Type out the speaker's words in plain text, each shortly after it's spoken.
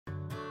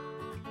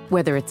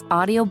Whether it's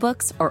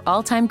audiobooks or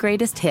all-time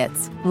greatest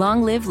hits,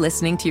 long live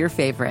listening to your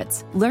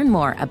favorites. Learn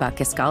more about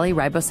Kisqali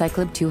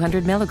Ribociclib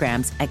 200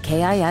 milligrams at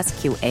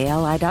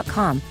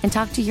KISQALI.com and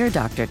talk to your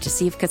doctor to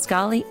see if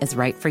Kisqali is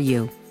right for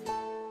you.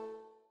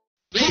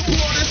 They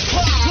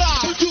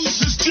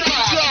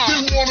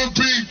wanna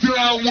be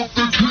down with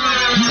the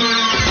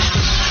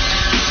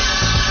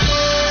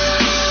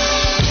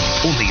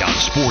Only on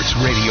Sports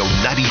Radio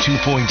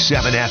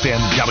 92.7 FM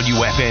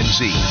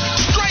WFNZ.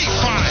 straight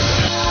fire.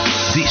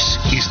 This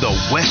is the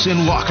Wes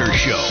and Walker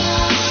Show.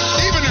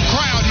 Even the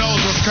crowd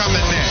knows what's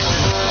coming next.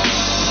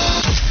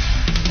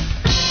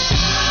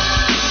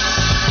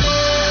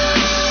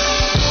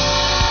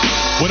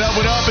 What up,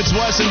 what up? It's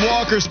Wes and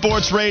Walker,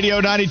 Sports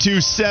Radio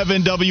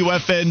 92.7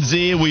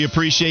 WFNZ. We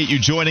appreciate you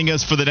joining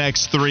us for the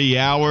next 3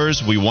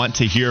 hours. We want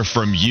to hear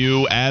from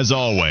you, as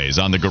always,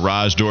 on the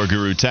Garage Door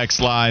Guru text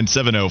line,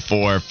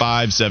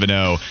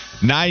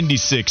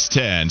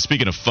 704-570-9610.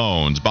 Speaking of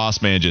phones,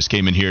 Boss Man just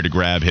came in here to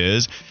grab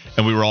his,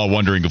 and we were all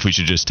wondering if we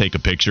should just take a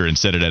picture and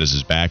set it as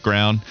his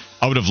background.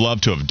 I would have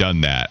loved to have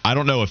done that. I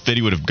don't know if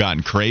Fitty would have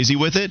gotten crazy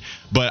with it,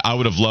 but I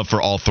would have loved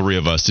for all three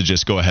of us to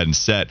just go ahead and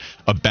set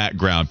a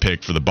background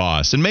pic for the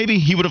boss. And maybe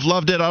he would have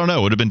loved it. I don't know.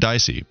 It would have been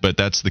dicey. But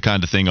that's the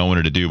kind of thing I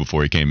wanted to do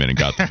before he came in and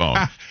got the phone.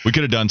 We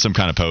could have done some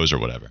kind of pose or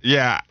whatever.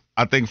 Yeah,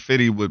 I think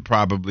Fitty would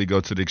probably go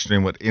to the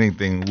extreme with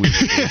anything we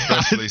do,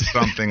 especially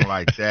something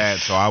like that.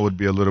 So I would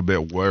be a little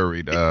bit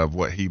worried of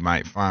what he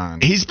might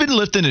find. He's been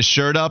lifting his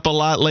shirt up a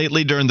lot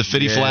lately during the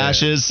Fitty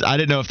flashes. I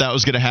didn't know if that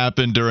was going to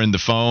happen during the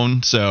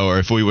phone, or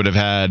if we would have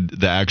had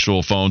the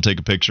actual phone take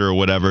a picture or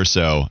whatever.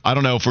 So I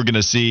don't know if we're going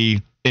to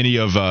see any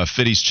of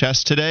Fitty's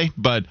chest today,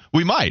 but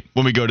we might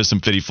when we go to some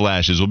Fitty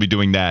flashes. We'll be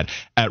doing that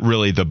at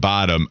really the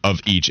bottom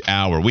of each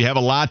hour. We have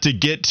a lot to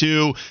get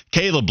to.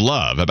 Caleb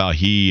Love, about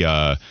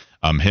him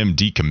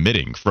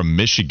decommitting from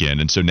Michigan,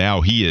 and so now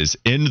he is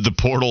in the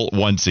portal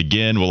once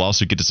again. We'll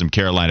also get to some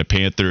Carolina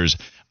Panthers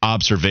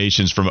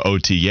observations from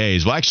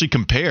OTAs. We'll actually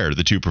compare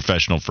the two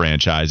professional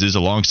franchises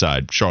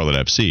alongside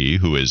Charlotte FC,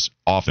 who is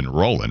off and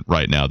rolling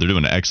right now. They're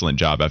doing an excellent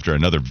job after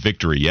another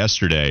victory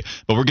yesterday.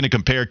 But we're going to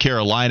compare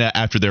Carolina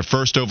after their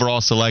first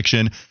overall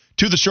selection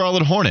to the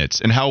Charlotte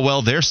Hornets and how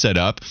well they're set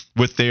up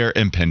with their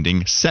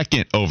impending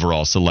second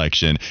overall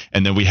selection.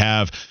 And then we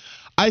have,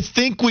 I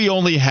think we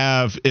only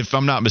have, if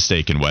I'm not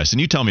mistaken, Wes,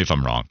 and you tell me if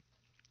I'm wrong,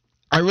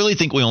 I really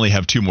think we only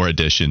have two more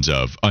editions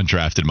of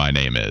Undrafted My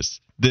Name Is.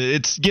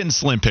 It's getting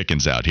slim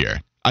pickings out here.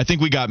 I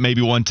think we got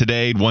maybe one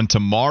today, one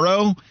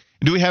tomorrow.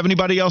 Do we have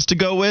anybody else to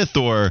go with?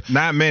 Or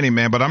not many,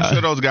 man, but I'm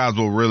sure those guys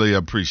will really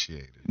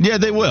appreciate it. Yeah,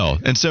 they will.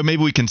 And so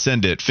maybe we can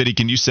send it. Fitty,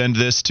 can you send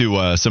this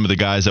to some of the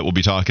guys that we'll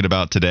be talking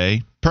about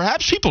today?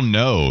 Perhaps people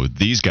know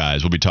these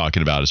guys we'll be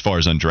talking about as far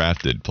as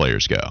undrafted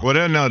players go. Well,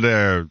 they'll know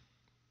their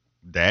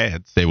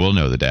dads. They will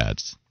know the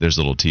dads. There's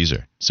a little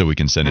teaser, so we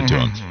can send it to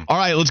them. All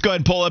right, let's go ahead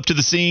and pull up to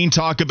the scene,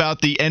 talk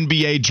about the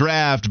NBA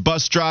draft.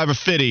 Bus driver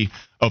Fitty,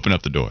 open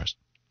up the doors.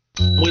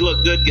 We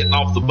look good getting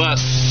off the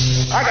bus.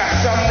 I got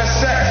something to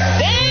say.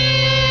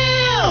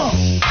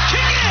 Damn! Kick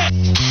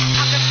it! I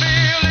can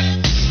feel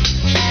it.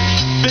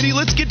 Fitty,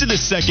 let's get to the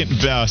second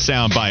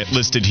soundbite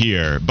listed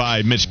here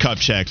by Mitch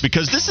Kupchak,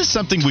 because this is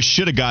something we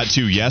should have got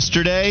to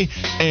yesterday,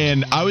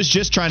 and I was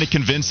just trying to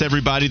convince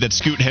everybody that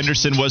Scoot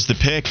Henderson was the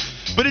pick,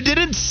 but it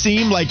didn't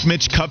seem like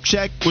Mitch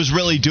Kupchak was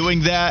really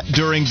doing that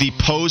during the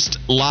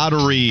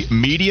post-lottery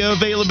media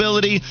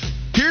availability.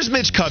 Here's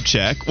Mitch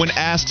Kupchak when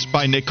asked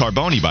by Nick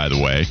Carboni, by the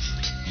way,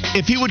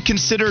 if he would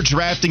consider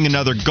drafting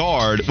another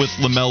guard with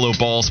LaMelo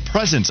Ball's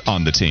presence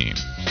on the team.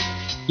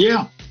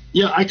 Yeah,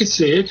 I could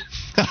see it.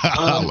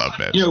 I love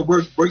that. You know,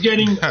 we're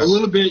getting a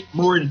little bit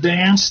more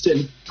advanced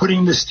in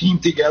putting this team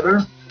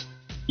together.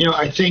 You know,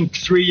 I think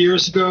 3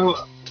 years ago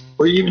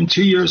or even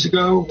 2 years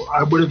ago,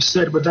 I would have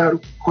said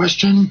without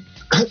question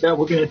that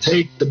we're going to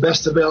take the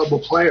best available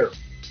player.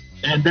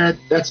 And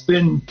that's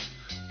been,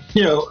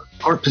 you know,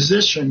 our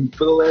position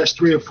for the last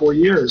 3 or 4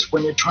 years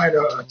when you're trying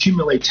to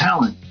accumulate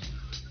talent.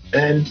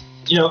 And,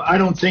 you know, I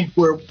don't think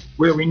we're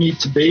where we need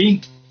to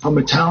be from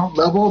a talent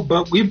level,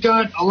 but we've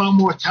got a lot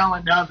more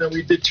talent now than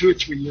we did 2 or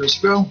 3 years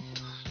ago.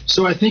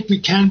 So I think we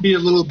can be a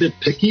little bit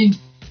picky,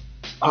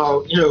 you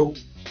know,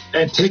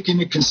 and take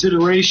into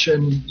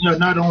consideration, you know,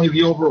 not only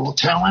the overall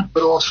talent,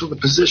 but also the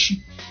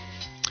position.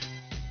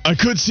 I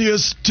could see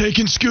us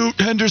taking Scoot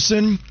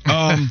Henderson.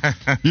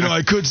 You know,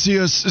 I could see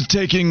us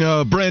taking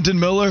Brandon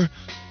Miller.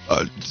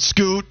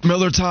 Scoot,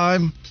 Miller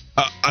time.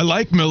 I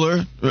like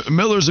Miller.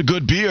 Miller's a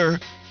good beer.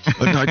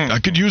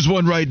 I could use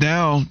one right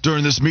now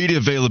during this media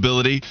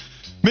availability.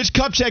 Mitch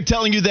Kupchak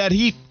telling you that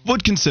he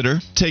would consider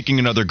taking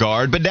another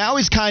guard, but now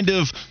he's kind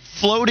of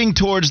floating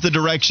towards the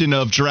direction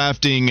of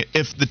drafting,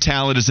 if the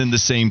talent is in the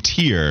same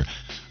tier,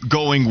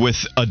 going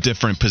with a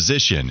different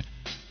position.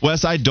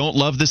 Wes, I don't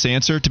love this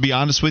answer, to be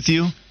honest with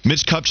you.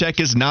 Mitch Kupchak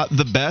is not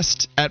the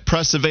best at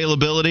press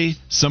availability.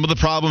 Some of the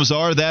problems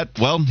are that,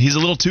 well, he's a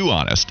little too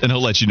honest, and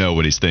he'll let you know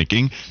what he's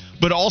thinking.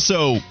 But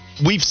also,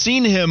 we've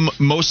seen him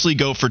mostly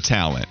go for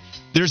talent.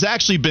 There's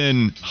actually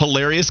been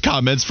hilarious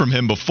comments from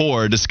him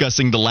before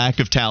discussing the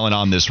lack of talent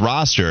on this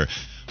roster.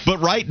 But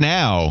right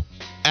now,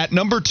 At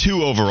number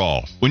 2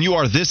 overall, when you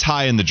are this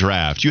high in the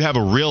draft, you have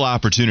a real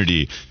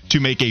opportunity to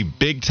make a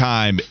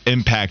big-time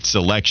impact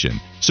selection.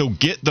 So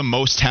get the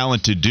most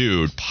talented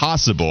dude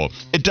possible.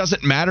 It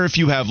doesn't matter if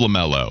you have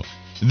LaMelo.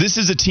 This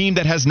is a team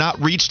that has not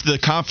reached the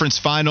conference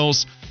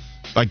finals.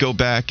 If I go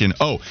back and,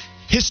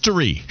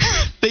 history.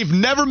 They've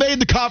never made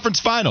the conference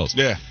finals.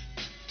 Yeah.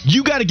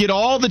 You got to get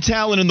all the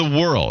talent in the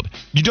world.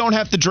 You don't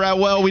have to draft.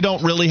 Well, we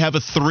don't really have a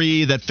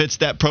 3 that fits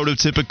that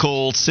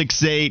prototypical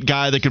 6'8"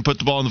 guy that can put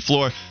the ball on the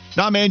floor.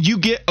 Nah, man, you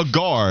get a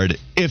guard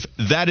if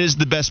that is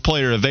the best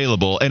player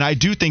available. And I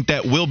do think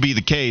that will be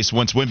the case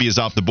once Wemby is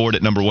off the board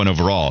at number 1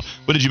 overall.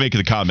 What did you make of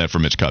the comment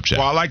from Mitch Kupchak?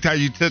 Well, I liked how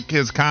you took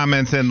his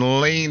comments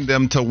and leaned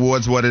them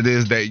towards what it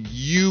is that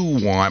you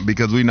want,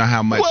 because we know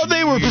how much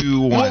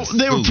you want.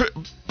 They were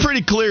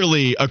pretty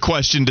clearly a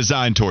question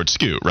designed towards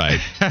Scoot, right?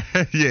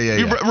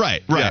 Yeah.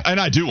 Right. Yeah. And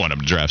I do want him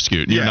to draft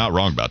Scoot. You're not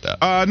wrong about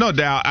that. No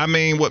doubt. I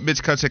mean, what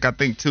Mitch Kupchak, I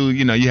think, too,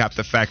 you have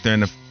to factor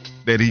in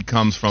that he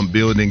comes from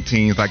building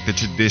teams like the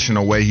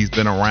traditional way. He's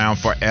been around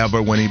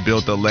forever. When he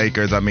built the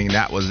Lakers, I mean,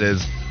 that was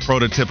as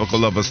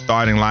prototypical of a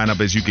starting lineup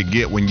as you could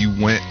get when you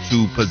went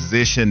to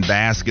position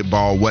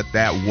basketball, what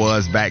that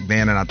was back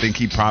then. And I think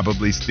he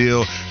probably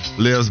still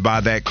lives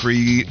by that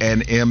creed.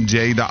 And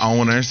MJ, the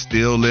owner,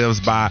 still lives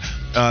by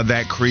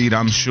that creed,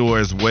 I'm sure,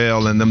 as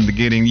well, and them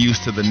getting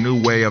used to the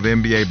new way of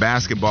NBA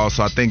basketball.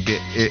 So I think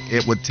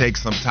it would take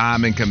some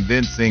time and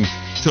convincing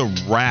to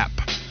wrap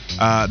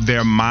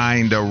their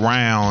mind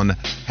around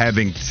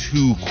having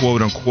 2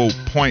 quote-unquote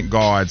point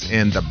guards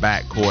in the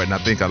backcourt. And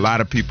I think a lot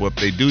of people, if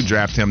they do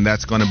draft him,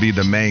 that's going to be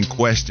the main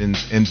question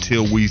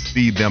until we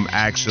see them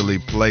actually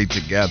play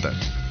together.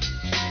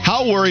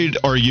 How worried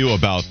are you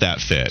about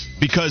that fit?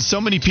 Because so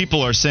many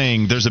people are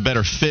saying there's a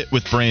better fit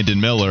with Brandon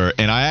Miller,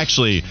 and I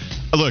actually...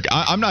 Look,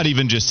 I'm not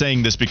even just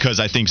saying this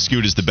because I think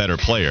Scoot is the better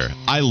player.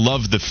 I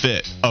love the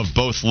fit of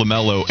both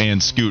LaMelo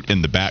and Scoot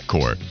in the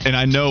backcourt. And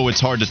I know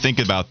it's hard to think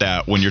about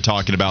that when you're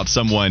talking about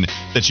someone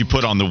that you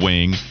put on the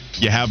wing.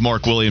 You have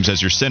Mark Williams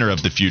as your center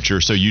of the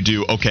future, so you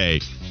do,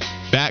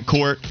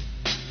 backcourt,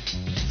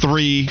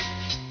 3,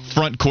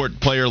 front court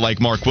player like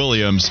Mark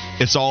Williams.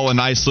 It's all a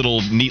nice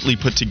little neatly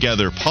put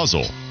together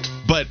puzzle.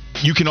 But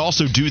you can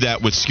also do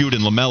that with Scoot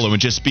and LaMelo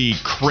and just be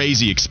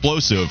crazy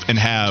explosive and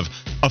have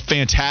a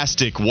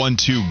fantastic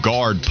 1-2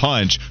 guard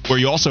punch where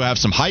you also have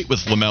some height with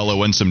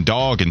LaMelo and some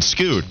dog and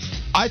Scoot.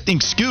 I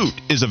think Scoot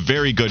is a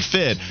very good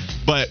fit,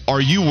 but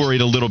are you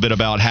worried a little bit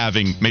about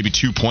having maybe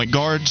 2 point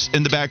guards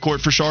in the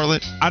backcourt for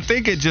Charlotte? I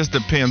think it just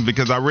depends,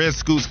 because I read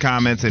Scoot's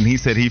comments and he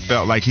said he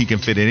felt like he can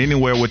fit in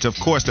anywhere, which of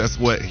course that's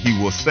what he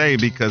will say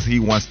because he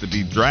wants to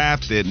be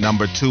drafted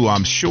number 2,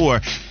 I'm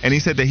sure. And he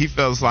said that he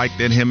feels like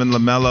that him and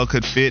LaMelo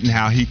could fit and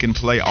how he can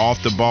play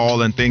off the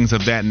ball and things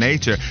of that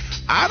nature.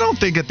 I don't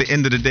think at the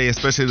end of the day,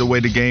 especially the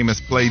way the game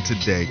is played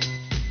today,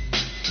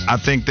 I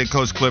think that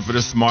Coach Clifford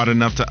is smart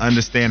enough to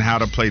understand how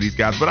to play these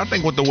guys. But I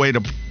think with the way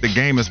the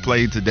game is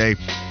played today,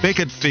 they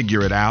could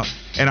figure it out.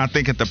 And I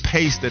think at the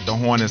pace that the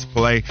Hornets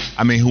play,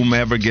 I mean,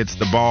 whomever gets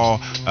the ball,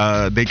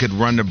 they could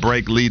run the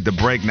break, lead the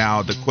break.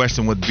 Now, the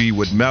question would be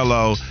with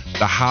Melo,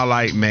 the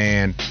highlight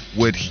man,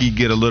 would he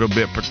get a little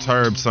bit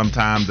perturbed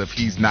sometimes if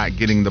he's not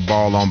getting the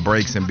ball on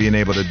breaks and being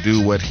able to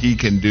do what he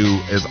can do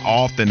as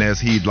often as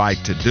he'd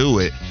like to do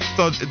it?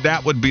 So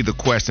that would be the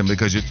question,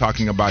 because you're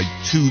talking about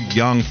 2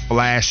 young,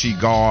 flashy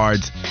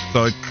guards.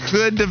 So it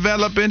could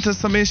develop into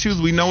some issues.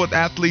 We know with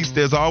athletes,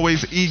 there's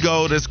always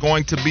ego that's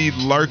going to be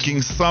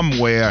lurking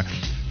somewhere.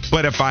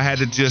 But if I had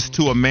to just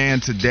to a man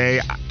today,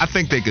 I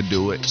think they could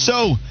do it.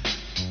 So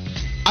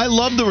I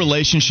love the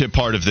relationship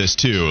part of this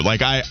too.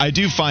 Like I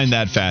do find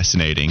that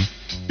fascinating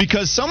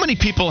because so many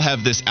people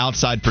have this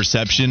outside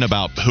perception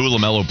about who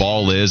LaMelo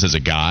Ball is as a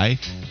guy.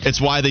 It's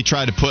why they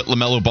try to put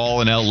LaMelo Ball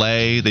in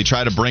L.A. They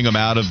try to bring him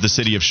out of the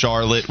city of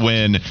Charlotte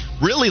when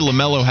really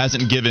LaMelo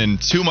hasn't given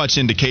too much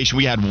indication.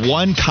 We had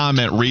one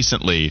comment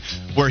recently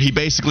where he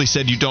basically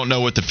said you don't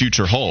know what the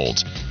future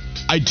holds.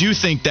 I do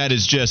think that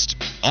is just,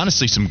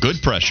 honestly, some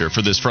good pressure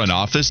for this front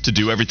office to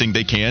do everything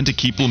they can to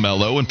keep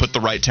LaMelo and put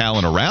the right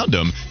talent around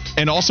him.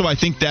 And also, I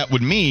think that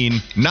would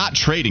mean not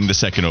trading the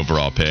 2nd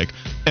overall pick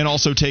and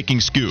also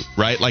taking Scoot,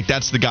 right? Like,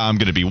 that's the guy I'm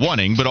going to be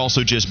wanting, but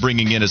also just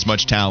bringing in as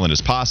much talent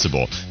as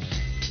possible.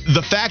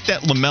 The fact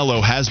that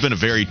LaMelo has been a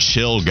very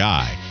chill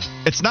guy,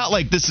 it's not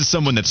like this is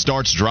someone that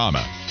starts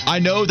drama. I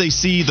know they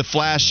see the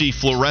flashy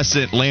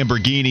fluorescent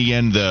Lamborghini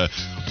and the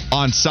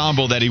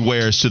ensemble that he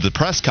wears to the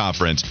press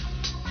conference.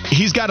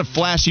 He's got a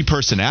flashy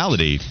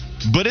personality,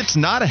 but it's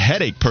not a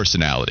headache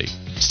personality.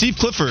 Steve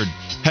Clifford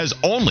has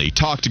only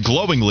talked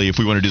glowingly, if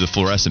we want to do the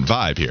fluorescent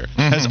vibe here,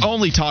 has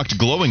only talked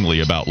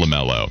glowingly about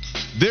LaMelo.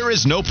 There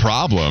is no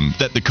problem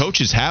that the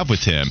coaches have with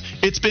him.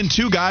 It's been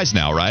 2 guys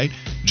now, right?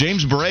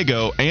 James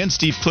Borrego and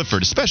Steve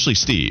Clifford, especially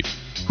Steve,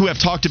 who have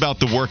talked about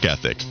the work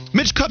ethic.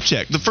 Mitch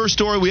Kupchak, the first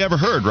story we ever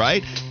heard,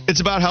 right? It's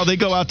about how they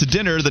go out to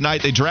dinner the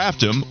night they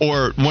draft him,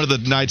 or one of the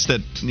nights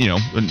that,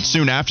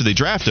 soon after they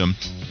draft him.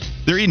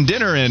 They're eating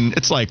dinner, and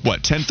it's like,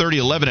 10:30,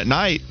 11 at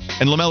night,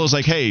 and LaMelo's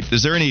like, hey,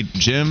 is there any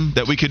gym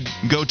that we could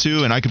go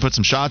to and I could put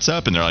some shots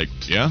up? And they're like,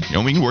 yeah,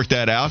 we can work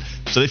that out.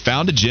 So they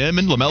found a gym,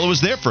 and LaMelo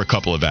was there for a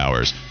couple of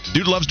hours.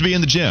 Dude loves to be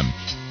in the gym.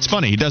 It's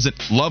funny. He doesn't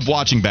love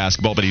watching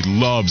basketball, but he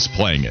loves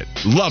playing it.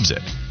 Loves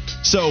it.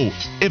 So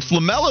if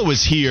LaMelo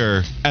is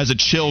here as a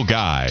chill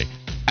guy,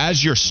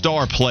 as your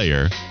star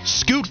player,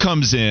 Scoot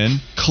comes in,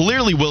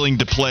 clearly willing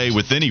to play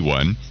with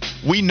anyone.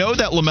 We know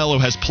that LaMelo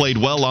has played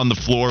well on the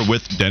floor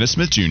with Dennis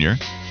Smith Jr.,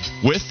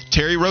 with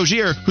Terry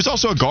Rozier, who's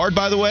also a guard,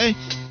 by the way.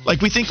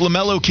 Like, we think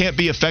LaMelo can't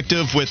be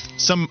effective with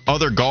some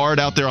other guard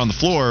out there on the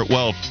floor.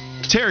 Well,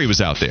 Terry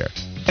was out there.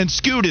 And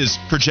Scoot is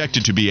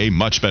projected to be a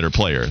much better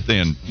player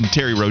than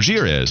Terry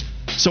Rozier is.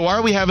 So why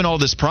are we having all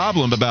this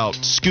problem about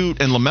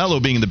Scoot and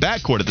LaMelo being in the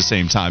backcourt at the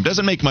same time?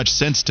 Doesn't make much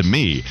sense to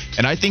me.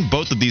 And I think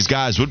both of these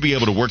guys would be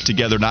able to work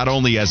together not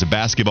only as a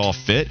basketball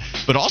fit,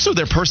 but also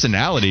their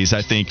personalities,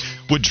 I think,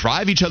 would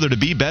drive each other to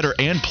be better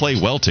and play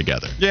well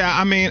together. Yeah,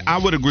 I mean, I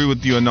would agree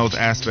with you in those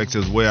aspects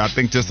as well. I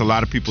think just a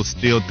lot of people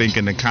still think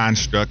in the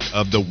construct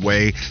of the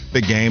way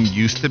the game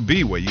used to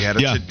be, where you had a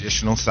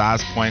traditional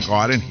size point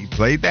guard, and he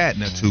played that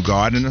in a two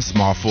guard and a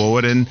small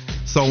forward and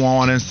so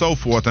on and so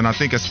forth. And I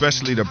think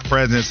especially the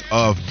presence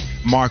of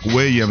Mark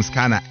Williams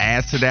kind of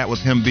adds to that, with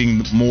him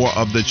being more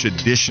of the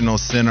traditional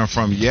center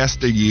from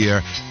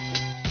yesteryear.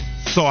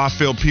 So I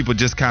feel people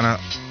just kind of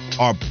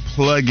are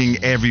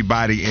plugging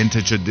everybody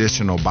into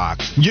traditional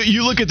boxes.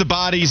 You look at the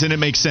bodies and it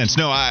makes sense.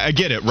 No, I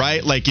get it,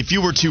 right? Like, if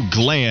you were to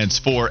glance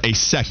for a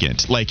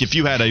second, like if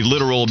you had a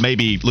literal,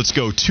 maybe let's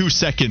go 2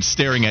 seconds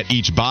staring at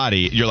each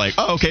body, you're like,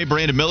 oh, okay,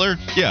 Brandon Miller,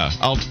 yeah,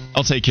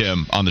 I'll take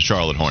him on the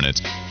Charlotte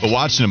Hornets. But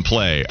watching him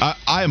play,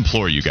 I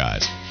implore you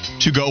guys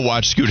to go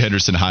watch Scoot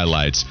Henderson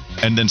highlights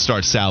and then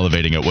start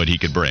salivating at what he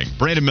could bring.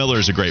 Brandon Miller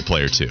is a great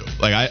player too.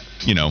 Like,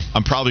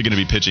 I'm probably going to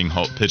be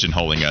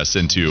pigeonholing us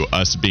into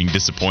us being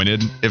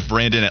disappointed if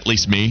Brandon, at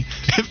least me,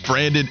 if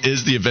Brandon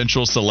is the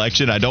eventual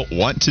selection. I don't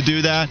want to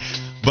do that,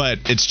 but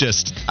it's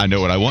just, I know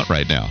what I want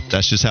right now.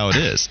 That's just how it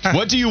is.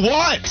 What do you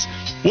want?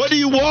 What do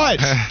you want?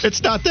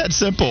 It's not that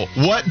simple.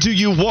 What do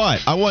you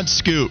want? I want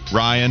Scoot,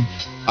 Ryan.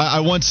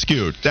 I want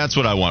Scoot. That's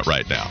what I want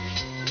right now.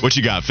 What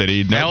you got,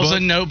 Fitty? That was a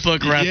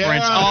Notebook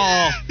reference. Yeah.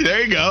 Oh,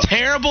 there you go.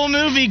 Terrible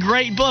movie,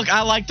 great book.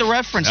 I like the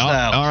reference, though.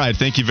 All right,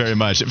 thank you very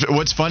much.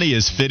 What's funny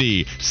is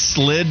Fitty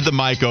slid the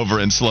mic over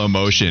in slow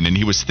motion, and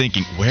he was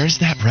thinking, where's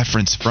that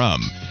reference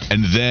from?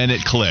 And then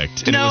it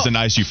clicked, and it was a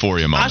nice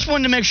euphoria moment. I just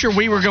wanted to make sure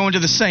we were going to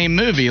the same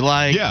movie.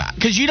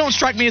 Because you don't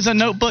strike me as a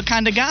Notebook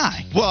kind of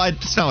guy. Well,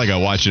 it's not like I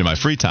watch it in my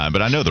free time,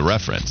 but I know the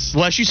reference.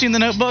 Wes, you seen the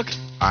Notebook?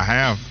 I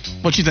have.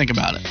 What you think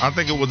about it? I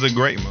think it was a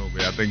great movie.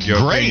 I think your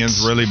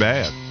opinion's really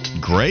bad.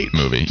 Great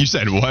movie. You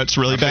said what's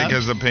really bad? I think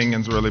his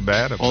opinion's really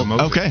bad of the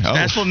movie. Okay. Oh.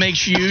 That's what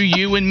makes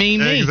you, and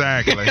me.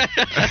 Exactly.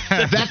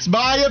 That's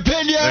my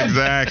opinion.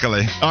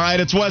 Exactly. All right,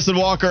 it's Weston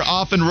Walker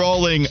off and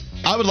rolling.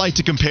 I would like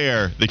to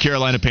compare the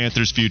Carolina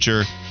Panthers'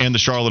 future and the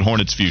Charlotte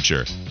Hornets'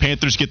 future.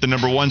 Panthers get the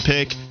number 1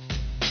 pick.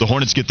 The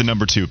Hornets get the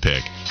number 2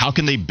 pick. How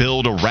can they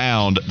build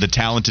around the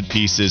talented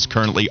pieces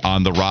currently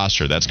on the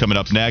roster? That's coming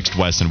up next.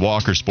 Weston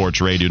Walker,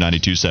 Sports Radio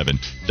 92.7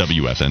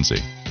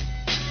 WFNZ.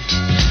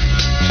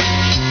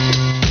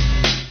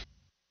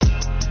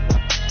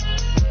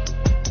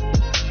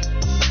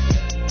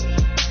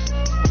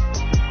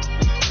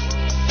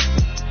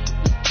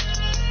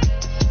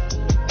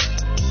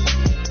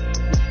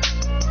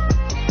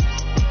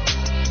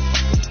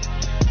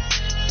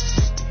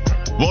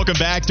 Welcome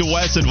back to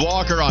Weston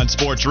Walker on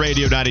Sports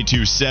Radio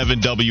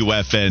 92.7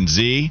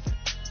 WFNZ.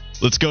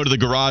 Let's go to the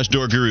Garage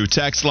Door Guru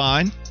text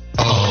line.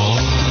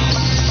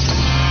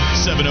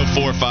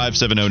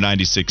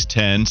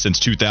 704-570-9610. Since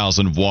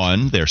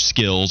 2001, their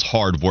skills,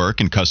 hard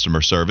work, and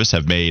customer service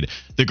have made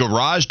the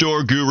Garage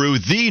Door Guru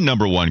the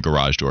number 1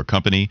 garage door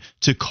company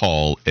to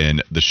call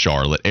in the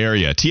Charlotte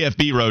area.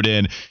 TFB wrote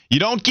in, you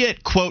don't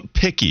get, quote,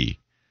 picky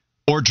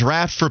or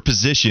draft for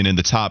position in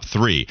the top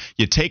 3.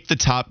 You take the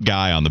top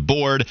guy on the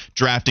board.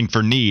 Drafting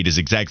for need is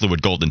exactly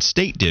what Golden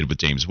State did with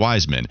James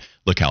Wiseman.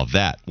 Look how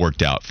that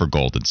worked out for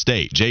Golden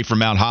State. Jay from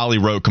Mount Holly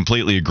wrote,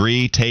 completely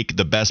agree. Take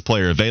the best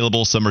player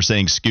available. Some are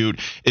saying Scoot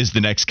is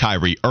the next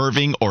Kyrie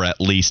Irving, or at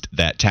least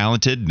that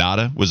talented.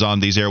 Nada was on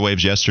these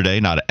airwaves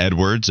yesterday. Nada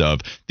Edwards of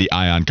the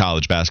Ion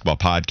College Basketball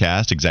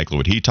Podcast. Exactly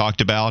what he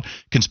talked about.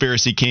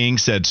 Conspiracy King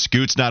said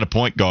Scoot's not a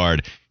point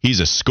guard. He's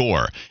a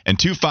scorer. And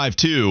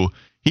 252...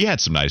 he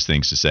had some nice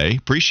things to say.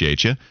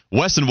 Appreciate you.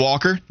 Weston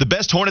Walker, the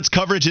best Hornets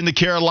coverage in the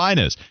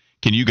Carolinas.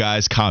 Can you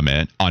guys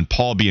comment on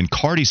Paul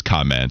Biancardi's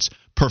comments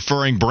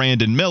preferring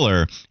Brandon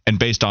Miller, and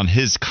based on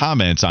his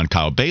comments on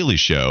Kyle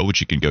Bailey's show,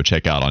 which you can go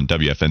check out on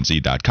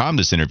WFNZ.com,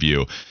 this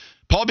interview,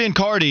 Paul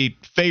Biancardi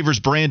favors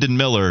Brandon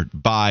Miller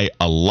by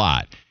a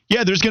lot.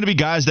 Yeah, there's going to be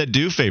guys that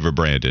do favor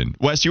Brandon.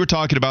 Wes, you were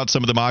talking about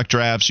some of the mock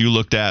drafts you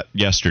looked at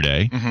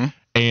yesterday,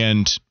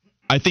 and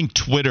I think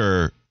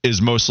Twitter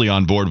is mostly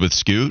on board with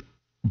Scoot.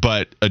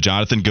 But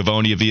Jonathan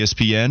Gavoni of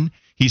ESPN,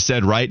 he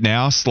said right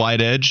now,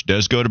 slight edge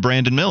does go to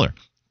Brandon Miller.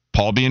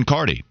 Paul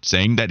Biancardi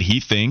saying that he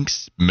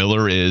thinks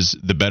Miller is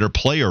the better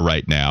player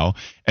right now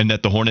and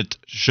that the Hornets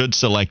should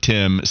select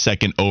him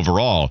second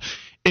overall.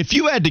 If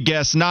you had to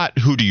guess, not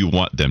who do you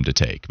want them to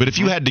take, but if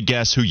you had to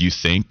guess who you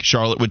think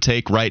Charlotte would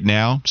take right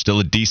now, still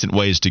a decent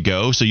ways to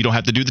go, so you don't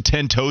have to do the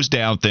 10 toes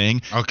down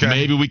thing. Okay.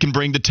 Maybe we can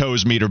bring the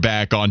toes meter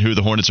back on who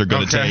the Hornets are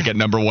going to take at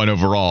number 1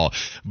 overall.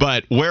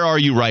 But where are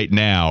you right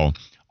now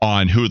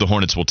on who the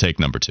Hornets will take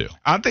number 2?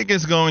 I think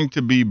it's going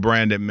to be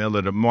Brandon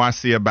Miller. The more I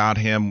see about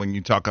him, when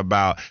you talk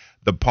about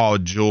the Paul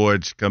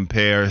George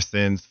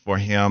comparisons for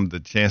him, the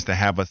chance to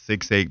have a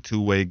 6'8",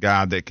 two-way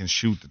guy that can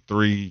shoot the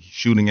three,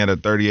 shooting at a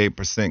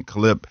 38%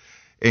 clip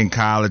in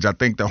college, I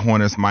think the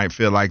Hornets might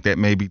feel like that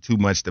may be too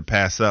much to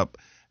pass up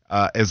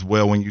as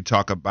well. When you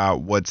talk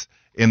about what's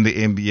in the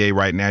NBA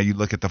right now, you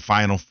look at the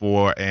Final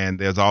Four, and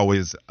there's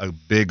always a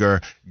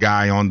bigger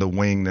guy on the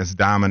wing that's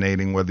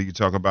dominating, whether you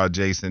talk about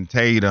Jason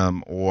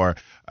Tatum or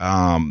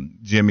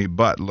Jimmy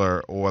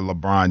Butler or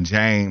LeBron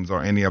James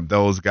or any of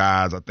those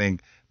guys. I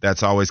think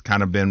that's always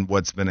kind of been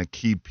what's been a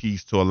key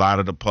piece to a lot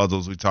of the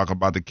puzzles. We talk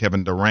about the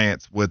Kevin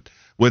Durant's with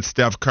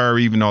Steph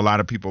Curry, even though a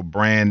lot of people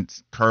brand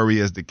Curry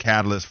as the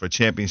catalyst for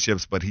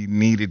championships, but he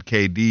needed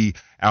KD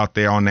out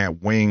there on that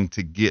wing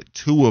to get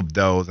 2 of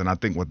those. And I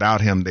think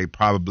without him, they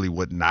probably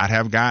would not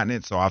have gotten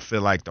it. So I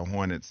feel like the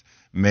Hornets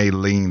may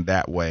lean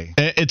that way.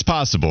 It's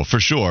possible, for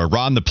sure.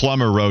 Ron the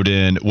Plumber wrote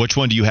in, which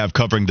one do you have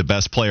covering the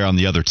best player on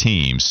the other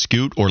team,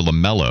 Scoot or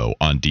LaMelo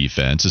on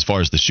defense, as far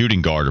as the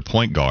shooting guard or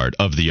point guard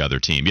of the other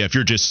team? Yeah, if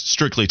you're just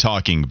strictly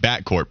talking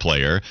backcourt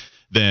player,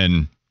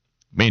 then,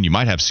 man, you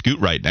might have Scoot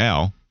right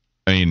now.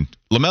 I mean,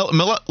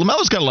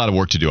 LaMelo's got a lot of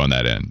work to do on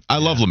that end. I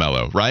love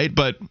LaMelo, right?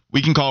 But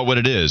we can call it what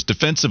it is.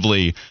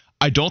 Defensively,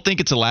 I don't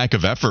think it's a lack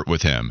of effort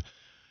with him.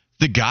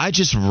 The guy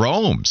just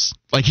roams.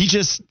 Like, he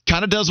just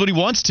kind of does what he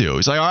wants to.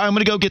 He's like, all right, I'm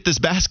going to go get this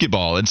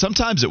basketball. And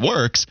sometimes it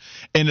works,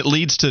 and it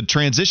leads to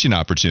transition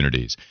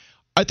opportunities.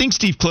 I think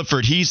Steve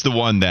Clifford, he's the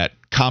one that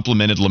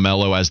complimented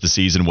LaMelo as the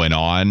season went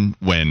on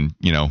when,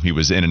 he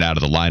was in and out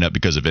of the lineup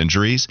because of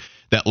injuries,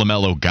 that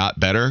LaMelo got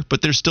better.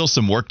 But there's still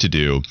some work to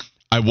do.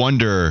 I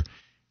wonder,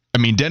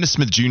 Dennis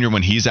Smith Jr.,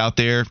 when he's out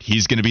there,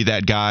 he's going to be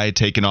that guy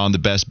taking on the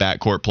best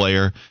backcourt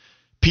player.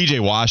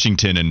 PJ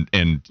Washington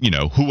and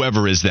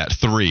whoever is that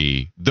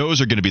 3,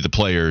 those are going to be the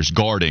players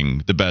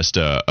guarding the best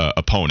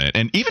opponent.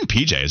 And even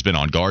PJ has been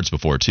on guards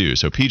before, too.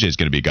 So PJ is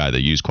going to be a guy they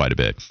use quite a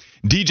bit.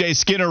 DJ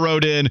Skinner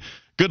wrote in,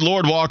 good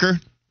Lord, Walker.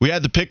 We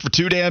had the pick for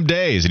 2 damn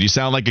days, and you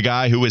sound like a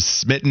guy who is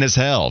smitten as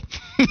hell.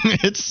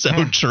 It's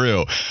so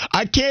true.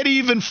 I can't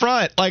even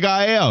front like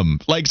I am.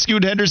 Like,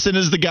 Scoot Henderson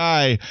is the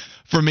guy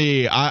for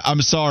me.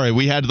 I'm sorry.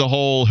 We had the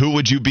whole who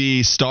would you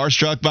be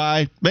starstruck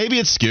by? Maybe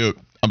it's Scoot.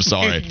 I'm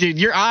sorry. Dude,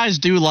 your eyes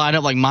do light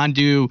up like mine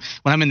do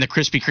when I'm in the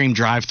Krispy Kreme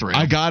drive-thru.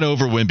 I got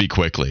over Wemby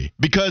quickly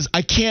because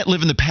I can't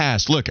live in the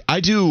past. Look,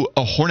 I do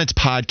a Hornets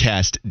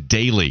podcast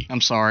daily.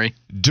 I'm sorry.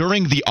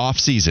 During the off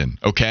season,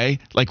 okay?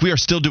 Like, we are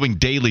still doing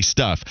daily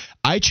stuff.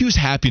 I choose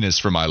happiness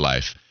for my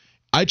life.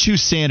 I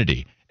choose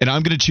sanity. And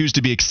I'm going to choose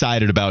to be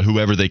excited about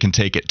whoever they can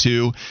take it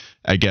to.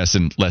 I guess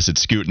unless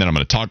it's Scoot, and then I'm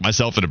going to talk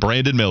myself into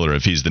Brandon Miller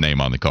if he's the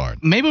name on the card.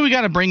 Maybe we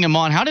got to bring him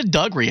on. How did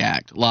Doug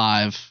react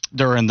live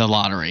during the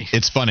lottery?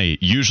 It's funny.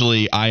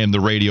 Usually I am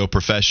the radio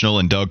professional,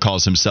 and Doug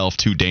calls himself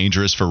too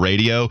dangerous for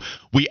radio.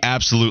 We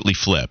absolutely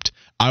flipped.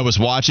 I was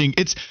watching.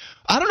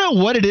 I don't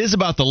know what it is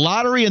about the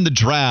lottery and the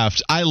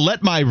draft. I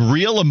let my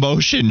real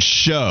emotion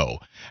show.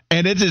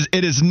 And it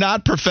is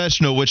not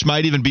professional, which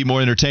might even be more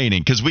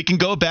entertaining, because we can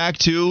go back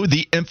to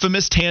the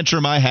infamous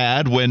tantrum I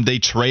had when they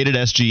traded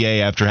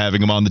SGA after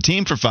having him on the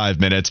team for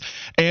 5 minutes.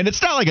 And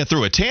it's not like I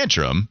threw a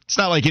tantrum. It's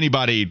not like you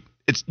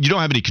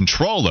don't have any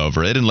control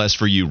over it, unless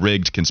for you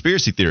rigged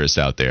conspiracy theorists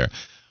out there.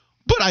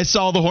 But I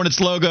saw the Hornets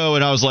logo,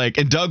 and I was like,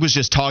 and Doug was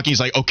just talking. He's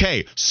like,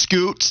 okay,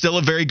 Scoot, still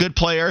a very good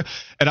player.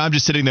 And I'm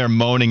just sitting there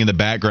moaning in the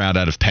background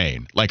out of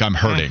pain. Like, I'm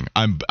hurting.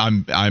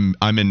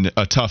 I'm in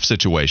a tough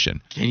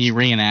situation. Can you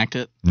reenact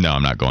it? No,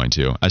 I'm not going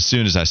to. As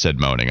soon as I said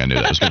moaning, I knew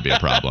that was going to be a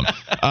problem.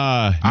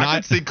 I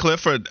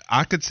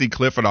could see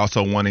Clifford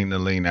also wanting to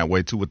lean that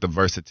way too, with the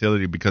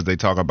versatility, because they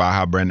talk about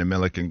how Brandon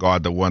Miller can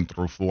guard the 1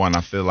 through 4, and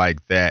I feel like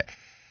that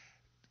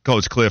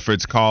Coach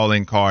Clifford's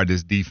calling card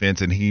is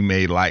defense, and he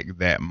may like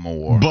that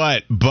more.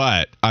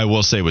 But I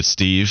will say with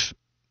Steve,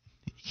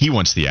 he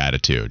wants the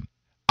attitude.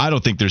 I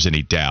don't think there's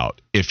any doubt.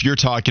 If you're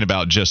talking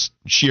about just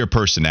sheer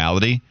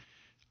personality,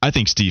 I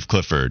think Steve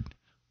Clifford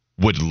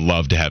would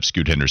love to have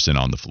Scoot Henderson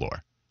on the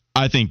floor.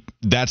 I think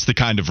that's the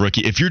kind of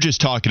rookie. If you're just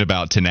talking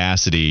about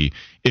tenacity,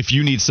 if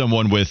you need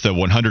someone with a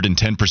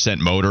 110%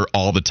 motor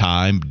all the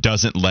time,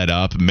 doesn't let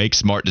up, makes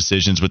smart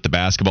decisions with the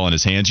basketball in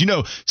his hands.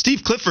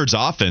 Steve Clifford's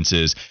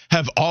offenses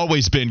have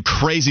always been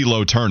crazy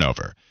low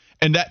turnover.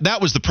 And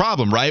that was the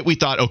problem, right? We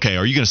thought, okay,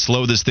 are you going to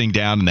slow this thing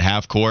down in the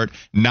half court,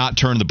 not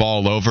turn the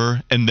ball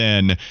over, and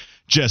then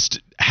just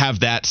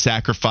have that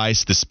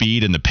sacrifice the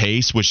speed and the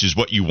pace, which is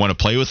what you want to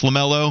play with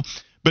LaMelo?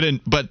 But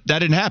that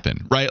didn't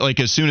happen, right? Like,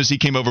 as soon as he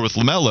came over with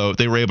LaMelo,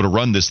 they were able to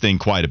run this thing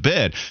quite a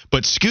bit.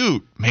 But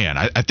Scoot, man,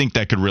 I think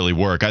that could really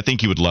work. I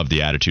think he would love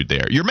the attitude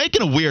there. You're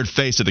making a weird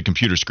face at the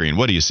computer screen.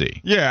 What do you see?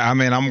 Yeah, I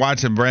mean, I'm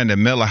watching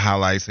Brandon Miller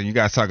highlights, and you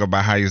guys talk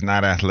about how he's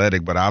not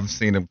athletic, but I've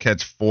seen him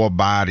catch 4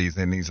 bodies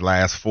in these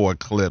last 4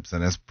 clips,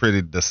 and it's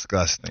pretty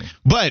disgusting.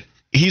 But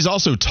he's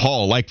also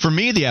tall. Like, for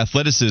me, the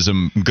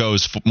athleticism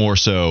goes more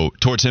so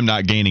towards him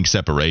not gaining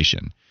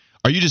separation.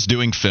 Are you just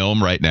doing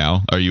film right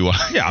now? Are you?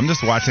 Yeah, I'm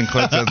just watching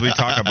clips as we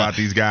talk about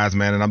these guys,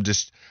 man, and I'm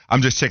just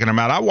checking them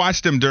out. I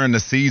watched him during the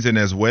season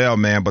as well,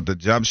 man, but the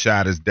jump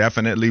shot is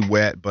definitely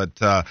wet.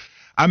 But,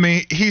 I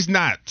mean, he's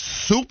not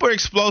super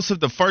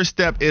explosive. The first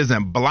step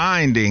isn't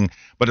blinding,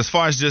 but as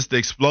far as just the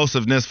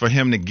explosiveness for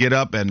him to get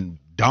up and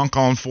dunk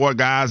on 4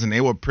 guys, and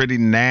they were pretty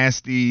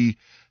nasty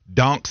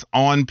dunks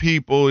on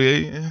people.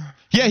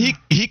 Yeah,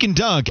 he can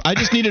dunk. I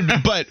just needed,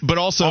 but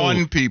also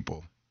on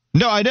people.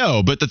 No, I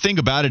know, but the thing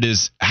about it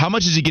is, how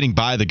much is he getting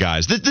by the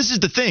guys? This is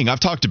the thing. I've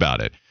talked about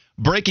it.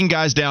 Breaking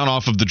guys down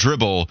off of the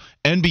dribble,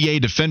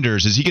 NBA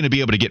defenders, is he going to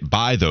be able to get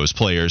by those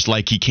players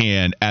like he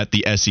can at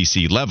the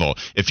SEC level?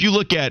 If you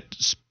look at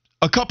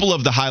a couple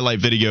of the highlight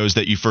videos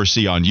that you first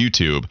see on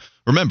YouTube,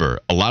 remember,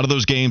 a lot of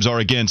those games are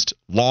against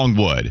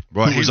Longwood, who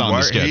was on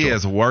the schedule. He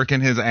is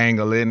working his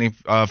angle, isn't he,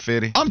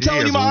 Fitty? I'm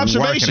telling you my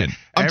observation.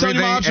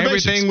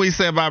 Everything we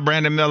say about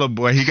Brandon Miller,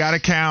 boy, he got a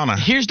counter.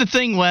 Here's the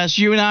thing, Wes.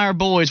 You and I are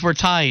boys. We're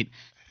tight.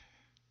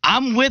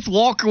 I'm with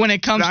Walker when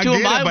it comes to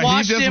him. But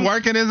he's just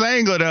working his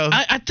angle, though.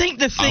 I think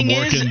the thing I'm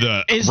working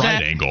the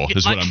right angle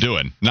is what I'm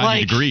doing.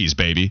 90 degrees,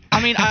 baby.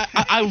 I mean,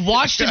 I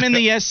watched him in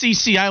the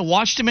SEC. I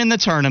watched him in the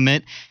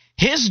tournament.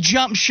 His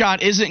jump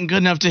shot isn't good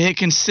enough to hit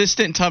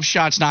consistent tough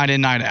shots night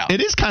in, night out.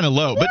 It is kind of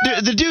low, but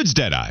the dude's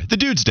dead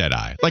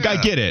eye. Like, I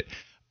get it.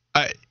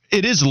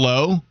 It is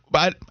low,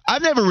 but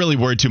I've never really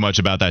worried too much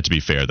about that, to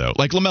be fair, though.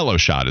 Like, LaMelo's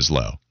shot is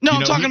low. No,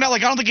 I'm talking about,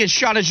 like, I don't think his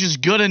shot is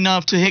just good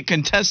enough to hit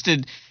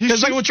contested.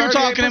 Because, like, what you're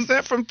talking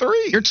about from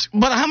 3.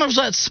 But how much is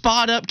that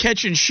spot up,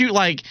 catch, and shoot?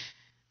 Like,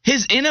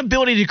 his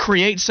inability to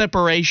create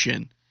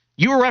separation.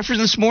 You were referencing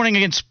this morning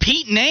against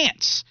Pete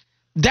Nance.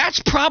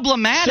 That's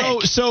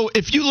problematic. So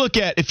if you look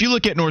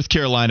at North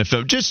Carolina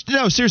film,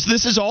 seriously,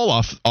 this is all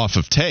off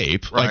of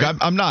tape. Right. Like,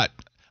 I'm not.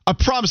 I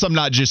promise I'm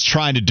not just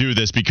trying to do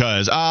this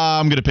because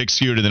I'm going to pick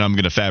Scoot and then I'm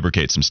going to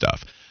fabricate some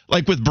stuff.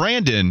 Like with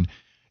Brandon,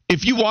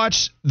 if you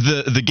watch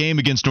the game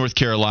against North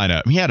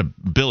Carolina, he had 1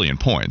 billion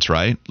points,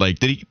 right? Like,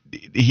 did he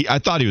I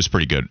thought he was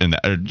pretty good in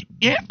that.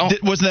 Yeah.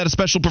 Wasn't that a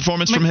special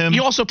performance from him?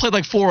 You also played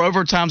like 4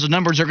 overtimes. The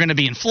numbers are going to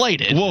be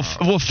inflated.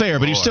 Well, fair,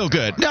 but he was still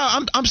good. No,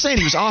 I'm saying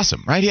he was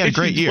awesome, right? He had a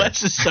great year.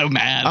 Wes is so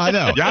mad. I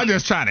know. Y'all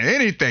just trying to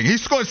anything. He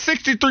scored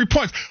 63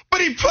 points,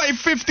 but he played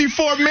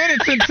 54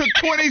 minutes and took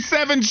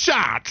 27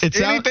 shots.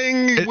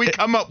 Anything we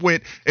come up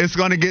with is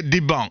going to get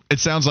debunked. It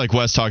sounds like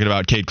Wes talking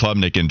about Cade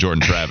Klubnik and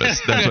Jordan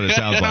Travis. That's what it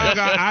sounds like.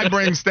 I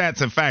bring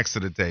stats and facts to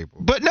the table.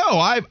 But no,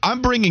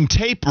 I'm bringing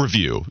tape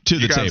review to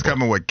the table. You guys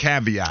coming with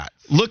caveats.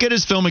 Look at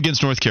his film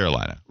against North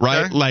Carolina,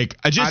 right? Okay. Like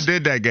I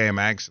did that game,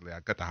 actually.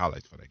 I got the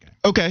highlights for that game.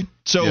 Okay.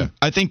 So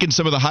I think in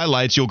some of the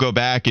highlights, you'll go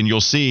back and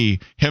you'll see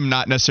him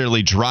not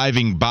necessarily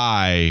driving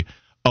by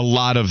a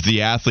lot of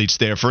the athletes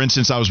there. For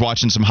instance, I was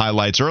watching some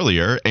highlights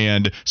earlier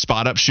and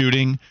spot up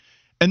shooting.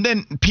 And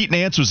then Pete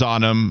Nance was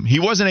on him. He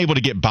wasn't able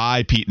to get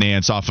by Pete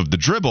Nance off of the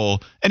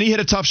dribble, and he hit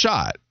a tough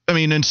shot. I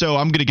mean, and so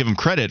I'm going to give him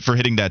credit for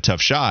hitting that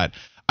tough shot.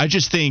 I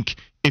just think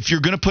if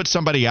you're going to put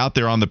somebody out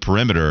there on the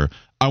perimeter,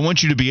 I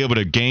want you to be able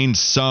to gain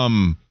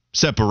some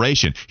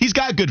separation. He's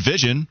got good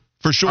vision,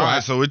 for sure. All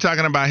right, so we're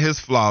talking about his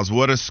flaws.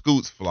 What are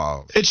Scoot's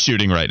flaws? It's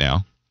shooting right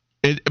now.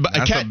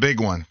 That's a big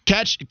one.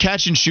 Catch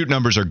and shoot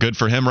numbers are good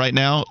for him right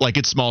now. Like,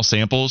 it's small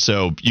sample,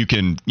 so you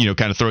can,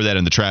 kind of throw that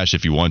in the trash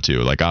if you want to.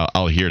 Like,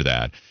 I'll hear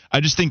that. I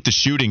just think the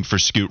shooting for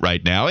Scoot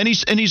right now, and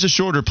he's a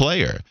shorter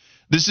player.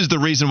 This is the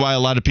reason why a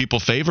lot of people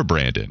favor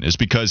Brandon, is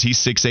because he's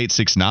 6'8",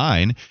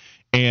 6'9",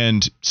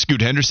 and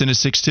Scoot Henderson is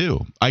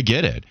 6'2". I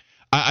get it.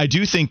 I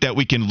do think that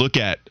we can look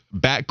at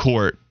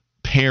backcourt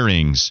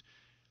pairings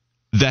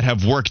that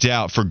have worked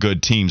out for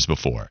good teams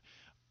before.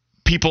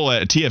 People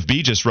at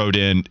TFB just wrote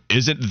in,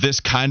 isn't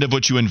this kind of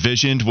what you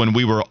envisioned when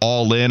we were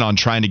all in on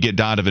trying to get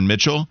Donovan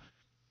Mitchell?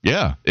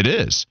 Yeah, it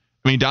is.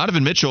 I mean,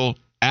 Donovan Mitchell,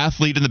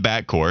 athlete in the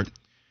backcourt,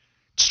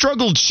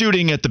 struggled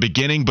shooting at the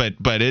beginning, but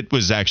it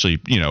was actually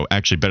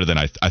better than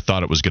I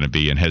thought it was going to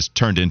be, and has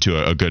turned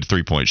into a good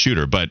three-point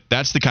shooter. But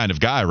that's the kind of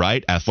guy,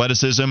 right?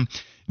 Athleticism.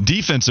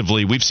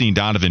 Defensively, we've seen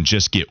Donovan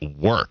just get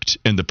worked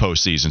in the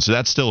postseason, so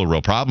that's still a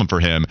real problem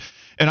for him.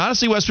 And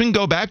honestly, Wes, we can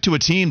go back to a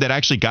team that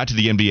actually got to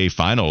the NBA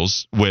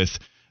Finals with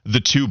the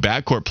 2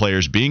 backcourt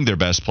players being their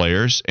best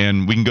players,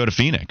 and we can go to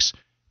Phoenix.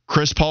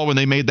 Chris Paul, when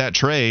they made that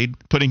trade,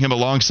 putting him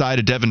alongside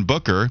of Devin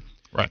Booker,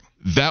 right?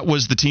 That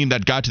was the team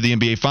that got to the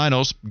NBA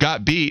Finals,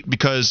 got beat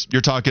because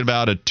you're talking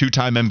about a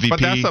 2-time MVP.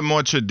 But that's a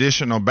more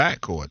traditional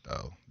backcourt,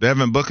 though.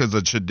 Devin Booker's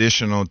a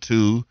traditional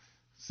 2.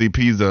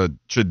 CP's a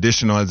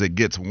traditional as it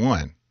gets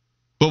 1.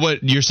 But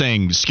what you're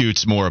saying,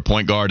 Scoot's more a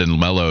point guard and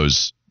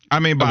LaMelo's I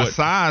mean, by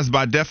size,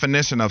 by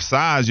definition of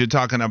size, you're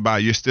talking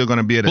about you're still going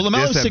to be at a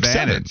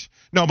disadvantage. 6'7".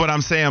 No, but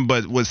I'm saying,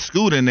 but with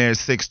Scoot in there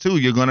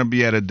 6'2", you're going to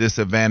be at a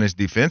disadvantage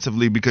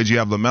defensively because you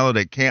have LaMelo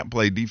that can't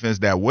play defense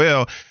that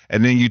well.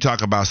 And then you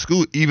talk about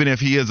Scoot, even if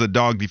he is a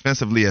dog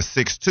defensively at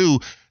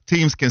 6'2",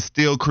 teams can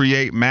still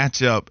create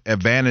matchup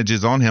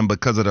advantages on him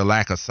because of the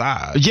lack of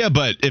size. Yeah,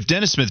 but if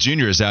Dennis Smith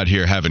Jr. is out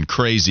here having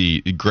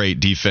crazy great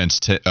defense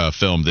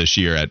film this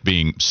year at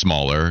being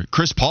smaller,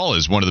 Chris Paul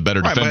is one of the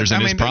better defenders in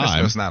his prime. Dennis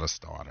Smith's not a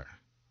starter.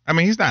 I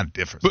mean, he's not a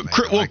difference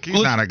maker.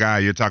 He's not a guy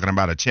you're talking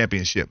about a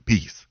championship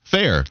piece.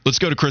 Fair. Let's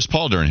go to Chris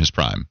Paul during his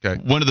prime.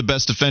 Okay. One of the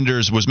best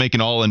defenders, was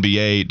making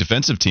all-NBA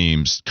defensive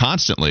teams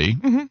constantly.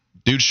 Mm-hmm.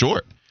 Dude's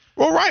short.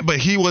 Well, right, but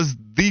he was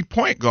the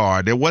point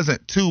guard. There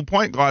wasn't 2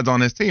 point guards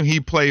on his team. He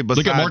played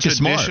beside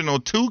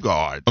traditional Smart. 2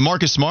 guard.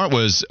 Marcus Smart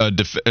was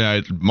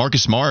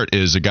Marcus Smart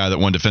is a guy that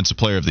won Defensive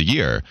Player of the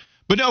Year.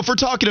 But no, if we're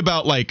talking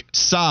about like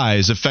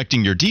size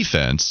affecting your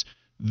defense,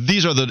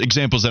 these are the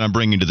examples that I'm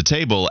bringing to the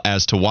table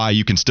as to why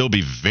you can still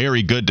be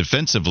very good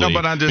defensively. No,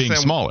 but I'm just being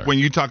saying, smaller. When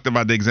you talked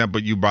about the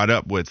example you brought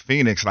up with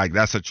Phoenix, like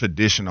that's a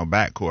traditional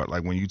backcourt.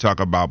 Like when you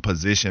talk about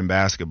position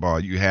basketball,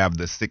 you have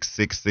the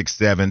 6'6",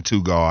 6'7"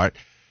 2 guard.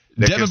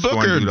 Devin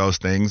Booker can do those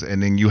things,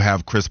 and then you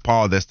have Chris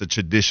Paul. That's the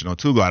traditional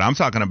 2 guard. I'm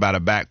talking about a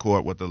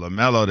backcourt with the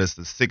LaMelo. That's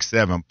the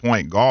 6'7"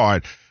 point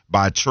guard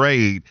by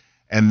trade,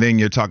 and then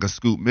you're talking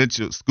Scoot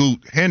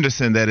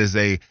Henderson. That is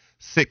a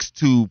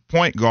 6'2"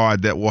 point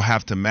guard that will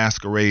have to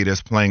masquerade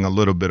as playing a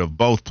little bit of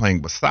both,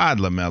 playing beside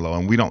LaMelo,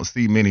 and we don't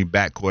see many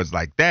backcourts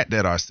like that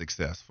are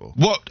successful.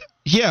 Well,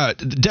 yeah,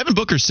 Devin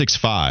Booker's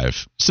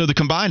 6'5", so the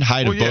combined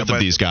height of both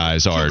of these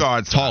guys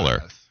are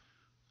taller. Size.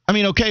 I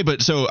mean, okay,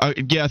 but so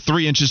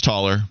 3 inches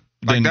taller.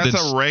 Like that's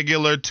a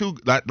regular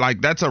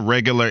that's a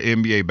regular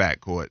NBA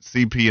backcourt.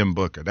 CP and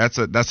Booker. That's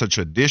a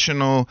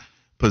traditional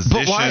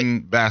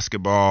position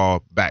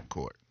basketball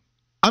backcourt.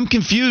 I'm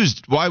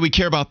confused why we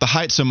care about the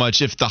height so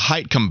much if the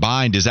height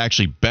combined is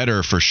actually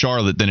better for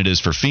Charlotte than it is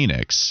for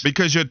Phoenix.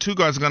 Because your 2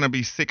 guards are going to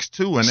be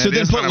 6'2", and that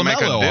is going to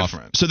make a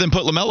difference. So then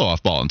put LaMelo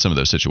off ball in some of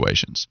those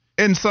situations.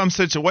 In some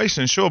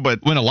situations, sure, but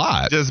win a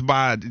lot.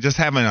 Just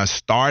having a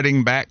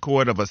starting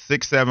backcourt of a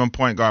 6'7"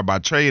 point guard by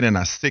trade and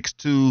a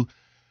 6'2"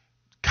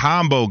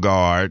 combo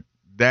guard,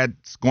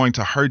 that's going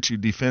to hurt you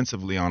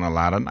defensively on a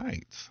lot of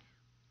nights.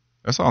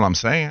 That's all I'm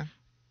saying.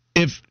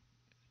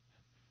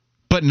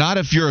 But not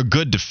if you're a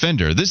good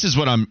defender. This is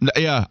what I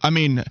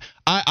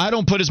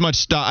don't put as much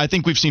stock. I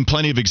think we've seen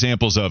plenty of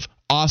examples of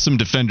awesome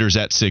defenders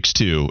at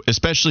 6'2",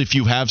 especially if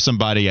you have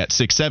somebody at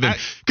 6'7".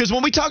 Because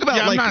when we talk about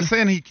I'm not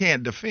saying he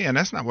can't defend.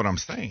 That's not what I'm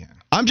saying.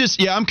 I'm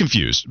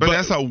confused. But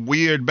that's a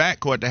weird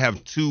backcourt to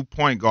have 2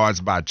 point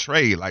guards by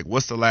trade. Like,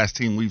 what's the last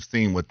team we've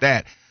seen with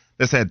that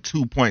that's had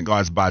 2 point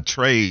guards by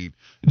trade?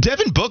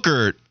 Devin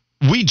Booker.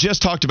 We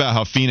just talked about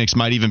how Phoenix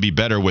might even be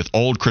better with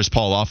old Chris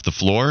Paul off the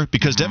floor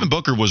because Devin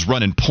Booker was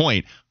running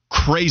point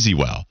crazy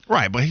well.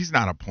 Right, but he's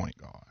not a point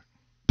guard.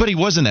 But he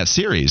was in that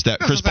series that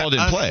Chris Paul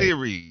didn't play.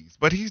 Series,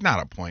 but he's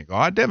not a point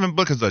guard. Devin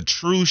Booker's a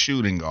true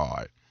shooting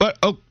guard. But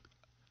What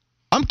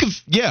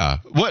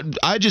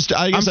I guess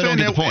I don't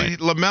get the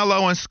point.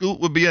 LaMelo and Scoot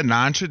would be a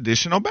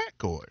non-traditional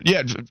backcourt.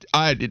 Yeah,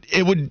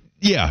 it would.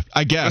 Yeah,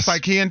 I guess. It's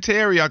like he and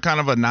Terry are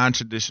kind of a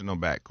non-traditional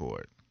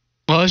backcourt.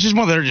 Well, it's just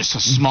more they're just a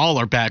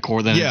smaller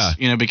backcourt than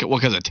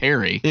because of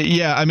Terry.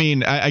 Yeah, I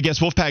mean, I guess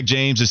Wolfpack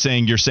James is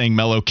saying you're saying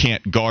Melo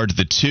can't guard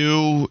the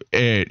 2.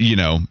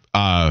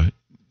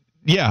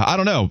 Yeah, I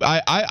don't know.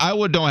 I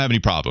don't have any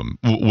problem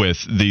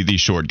with the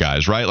short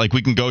guys, right? Like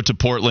we can go to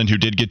Portland, who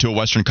did get to a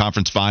Western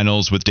Conference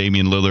Finals with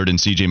Damian Lillard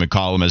and C.J.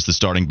 McCollum as the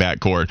starting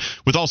backcourt,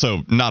 with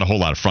also not a whole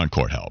lot of front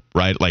court help,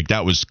 right? Like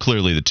that was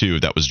clearly the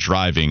 2 that was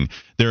driving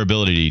their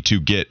ability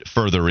to get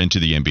further into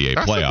the NBA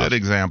playoffs. That's a good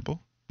example.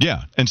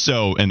 Yeah, and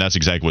that's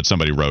exactly what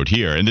somebody wrote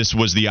here. And this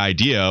was the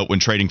idea when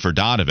trading for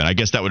Donovan. I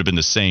guess that would have been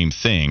the same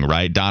thing,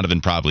 right?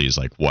 Donovan probably is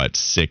like,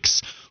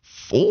 6'4",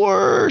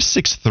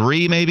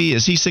 6'3", maybe?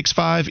 Is he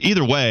 6'5"?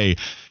 Either way,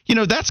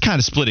 that's kind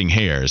of splitting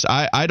hairs.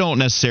 I don't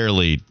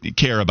necessarily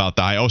care about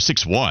the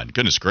 6'1".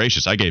 Goodness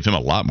gracious, I gave him a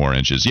lot more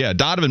inches. Yeah,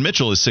 Donovan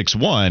Mitchell is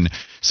 6'1".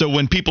 So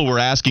when people were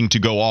asking to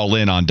go all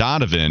in on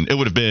Donovan, it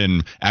would have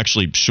been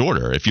actually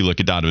shorter if you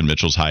look at Donovan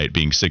Mitchell's height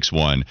being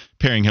 6'1",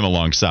 pairing him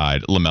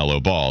alongside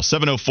LaMelo Ball.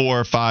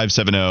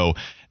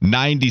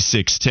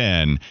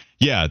 704-570-9610.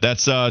 Yeah,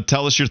 that's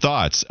tell us your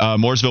thoughts.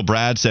 Mooresville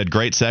Brad said,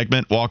 great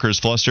segment. Walker's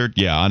flustered.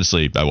 Yeah,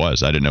 honestly, I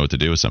was. I didn't know what to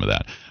do with some of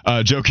that.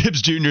 Joe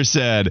Gibbs Jr.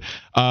 said,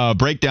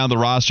 break down the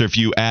roster if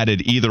you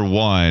added either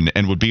one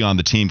and would be on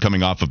the team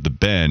coming off of the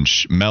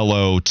bench.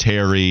 Melo,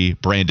 Terry,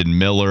 Brandon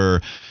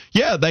Miller.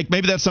 Yeah,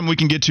 maybe that's something we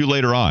can get to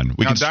later on.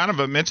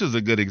 Donovan Mitchell's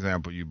a good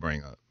example you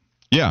bring up.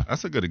 Yeah.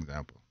 That's a good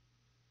example.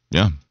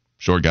 Yeah,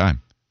 short guy.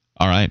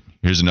 All right,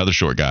 here's another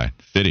short guy,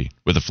 Fitty,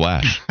 with a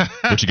flash.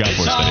 What you got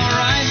for us, Fitty? All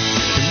right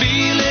to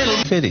be a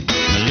little Fitty.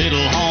 A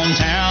little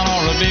hometown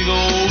or a big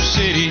old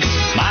city.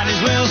 Might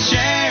as well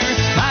share,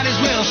 might as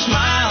well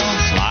smile.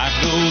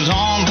 Life goes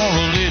on for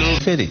a little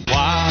Fitty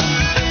while.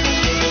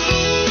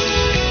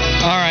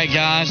 All right,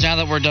 guys. now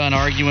that we're done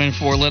arguing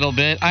for a little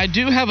bit, I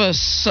do have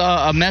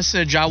a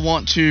message I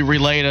want to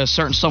relay to a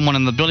certain someone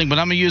in the building, but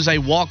I'm going to use a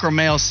Walker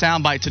Mail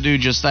soundbite to do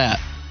just that.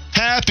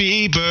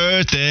 Happy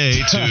birthday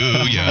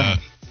to ya.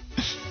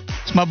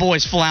 It's my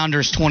boy's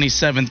Flounder's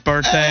 27th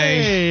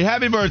birthday. Hey,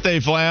 happy birthday,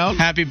 Flound.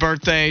 Happy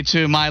birthday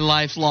to my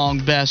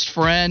lifelong best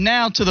friend.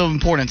 Now to the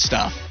important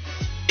stuff.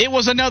 It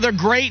was another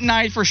great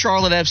night for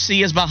Charlotte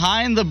FC as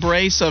behind the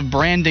brace of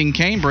Brandon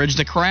Cambridge,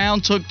 the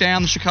Crown took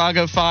down the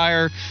Chicago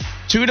Fire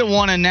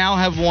 2-1 and now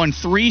have won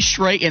 3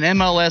 straight in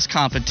MLS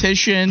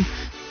competition,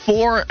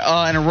 4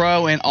 in a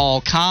row in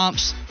all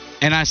comps.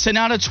 And I sent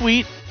out a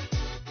tweet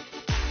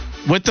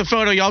with the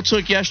photo y'all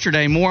took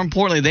yesterday. More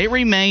importantly, they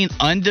remain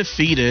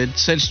undefeated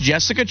since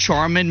Jessica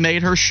Charman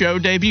made her show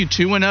debut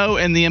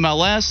 2-0 in the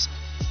MLS.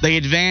 They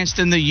advanced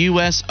in the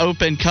U.S.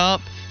 Open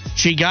Cup.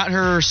 She got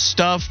her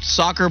stuffed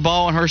soccer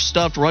ball and her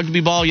stuffed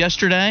rugby ball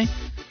yesterday.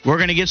 We're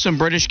going to get some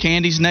British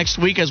candies next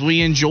week as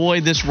we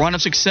enjoy this run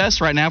of success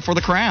right now for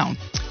the Crown.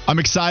 I'm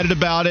excited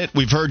about it.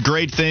 We've heard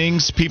great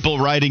things. People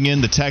writing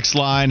in the text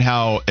line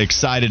how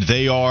excited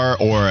they are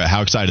or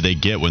how excited they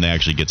get when they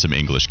actually get some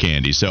English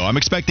candy. So I'm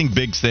expecting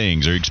big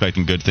things. Are you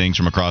expecting good things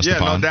from across the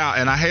pond? Yeah, no doubt.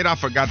 And I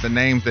forgot the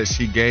names that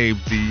she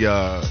gave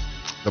the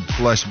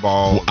plush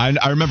ball. Well,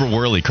 I remember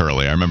Whirly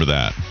Curly. I remember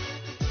that.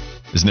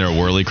 Isn't there a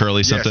Whirly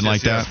Curly, something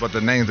like that? Yes, but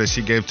the names that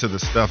she gave to the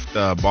stuffed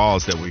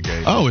balls that we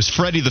gave. Oh, it was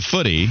Freddie the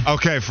Footy.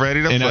 Okay,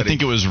 Freddie the Footy. And I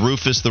think it was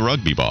Rufus the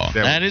Rugby Ball.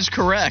 That is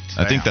correct.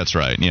 I think that's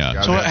right,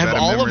 yeah. So have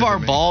all of our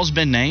balls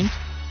been named?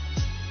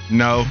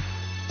 No.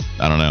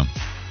 I don't know.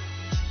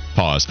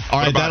 Pause. All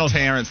right, that'll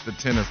Terrence the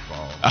tennis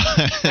ball.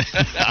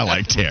 I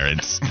like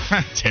Terrence.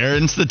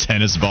 Terrence the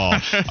tennis ball.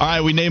 All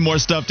right, we name more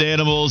stuffed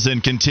animals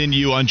and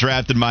continue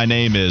Undrafted My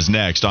Name Is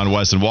next on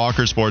Wes and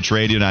Walker, Sports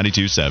Radio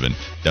 92.7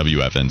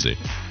 WFNZ.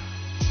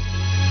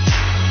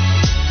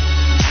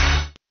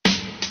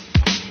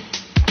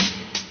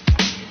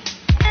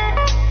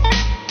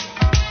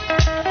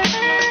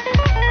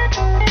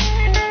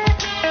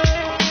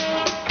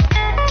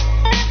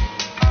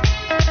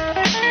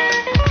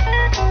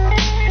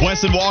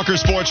 Wes and Walker,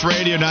 Sports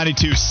Radio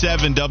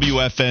 92.7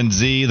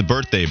 WFNZ. The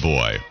birthday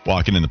boy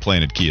walking in the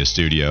Planet Kia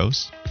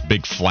studios.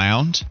 Big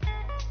Flound,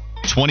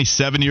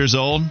 27 years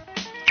old.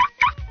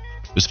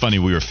 It was funny,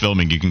 we were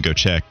filming. You can go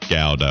check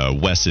out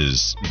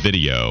Wes's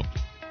video.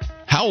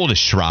 How old is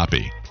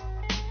Shroppy?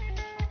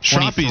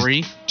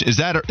 23. Is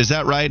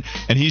that right?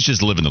 And he's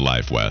just living the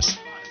life, Wes.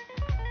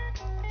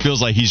 Feels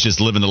like he's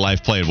just living the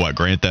life playing what?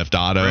 Grand Theft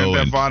Auto?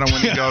 Grand Theft Auto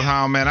when he goes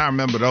home, man. I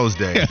remember those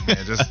days, man.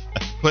 Just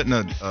putting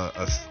a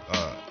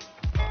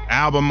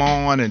album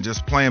on and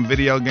just playing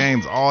video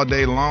games all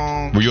day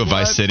long. Were you a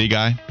Vice City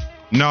guy?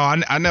 No,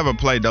 I never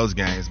played those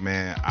games,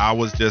 man. I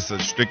was just a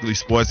strictly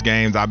sports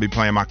games. I'd be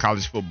playing my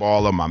college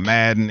football or my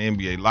Madden,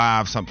 NBA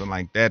Live, something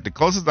like that. The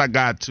closest I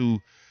got to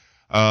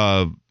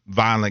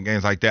violent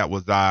games like that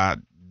was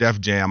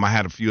Def Jam. I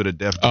had a few of the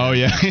Def Jam. Oh,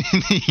 yeah.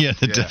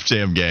 Def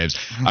Jam games.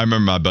 I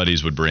remember my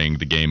buddies would bring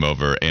the game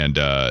over, and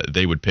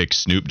they would pick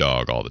Snoop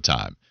Dogg all the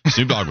time.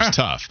 Snoop Dogg was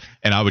tough,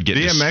 and I would get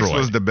destroyed. DMX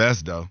was the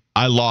best, though.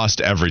 I lost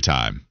every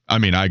time. I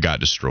mean, I got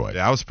destroyed.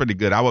 Yeah, I was pretty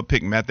good. I would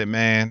pick Method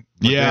Man.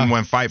 But then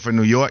when Fight for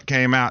New York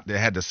came out, they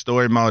had the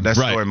story mode. That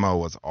story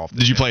mode was off.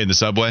 Did you play in the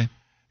subway?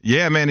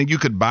 Yeah, man, and you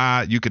could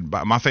buy.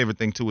 My favorite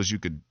thing too was you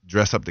could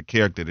dress up the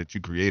character that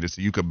you created,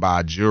 so you could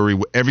buy jewelry.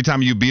 Every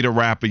time you beat a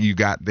rapper, you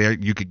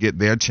could get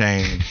their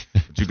chain.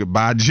 But you could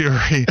buy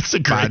jewelry,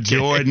 buy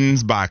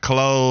Jordans, buy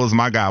clothes.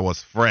 My guy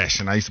was fresh,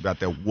 and I used to be out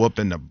there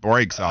whooping the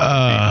brakes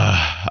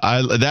off.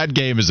 That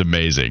game is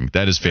amazing.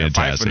 That is fantastic.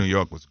 Fight for New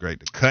York was great.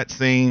 The cut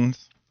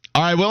scenes.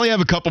 All right, we only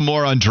have a couple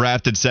more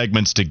undrafted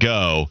segments to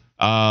go.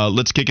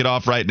 Let's kick it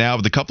off right now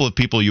with a couple of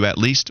people you at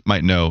least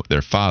might know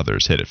their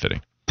fathers. Hit it,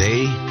 Fitting.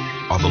 They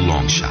are the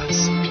long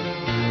shots.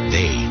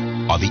 They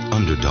are the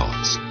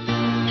underdogs.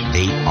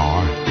 They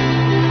are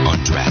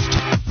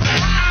undrafted.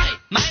 Hi,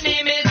 my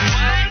name is.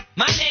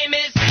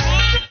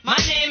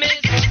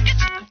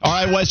 All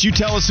right, Wes, you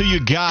tell us who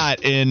you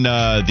got in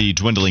the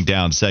dwindling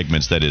down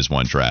segments that is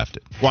one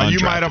drafted. Well, you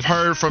might have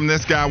heard from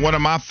this guy, one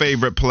of my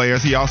favorite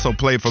players. He also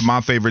played for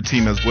my favorite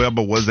team as well,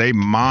 but was a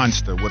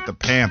monster with the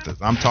Panthers.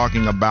 I'm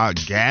talking about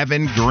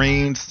Gavin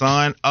Green,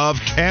 son of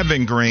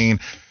Kevin Green.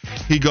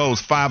 He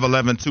goes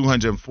 5'11",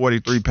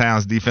 243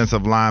 pounds,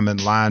 defensive lineman,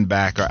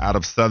 linebacker out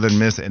of Southern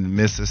Miss and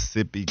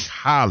Mississippi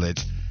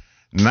College.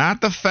 Not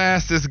the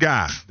fastest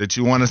guy that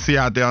you want to see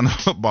out there on the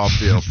football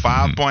field.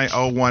 5.01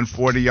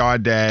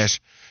 40-yard dash.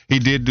 He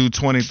did do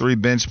 23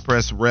 bench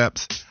press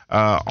reps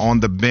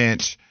on the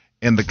bench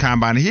in the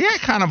combine. He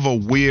had kind of a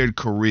weird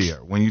career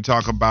when you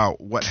talk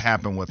about what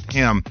happened with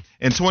him.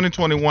 In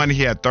 2021,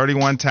 he had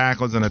 31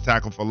 tackles and a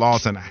tackle for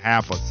loss and a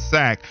half a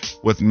sack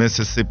with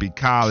Mississippi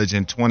College.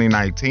 In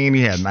 2019,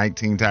 he had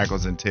 19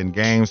 tackles in 10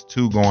 games,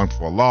 2 going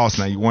for loss.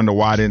 Now, you wonder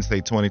why I didn't say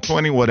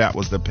 2020. Well, that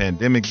was the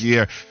pandemic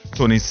year.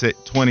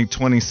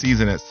 2020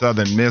 season at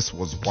Southern Miss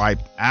was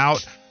wiped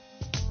out.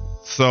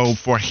 So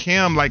for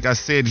him, like I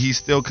said, he's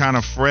still kind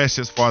of fresh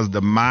as far as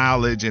the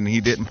mileage, and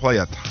he didn't play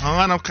a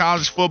ton of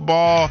college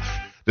football.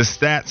 The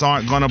stats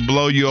aren't going to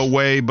blow you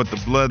away, but the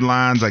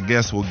bloodlines, I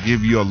guess, will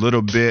give you a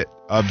little bit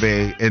of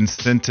an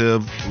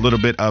incentive to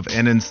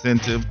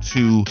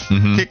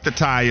kick the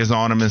tires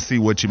on him and see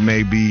what you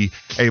may be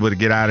able to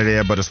get out of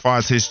there. But as far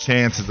as his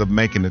chances of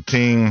making the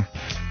team,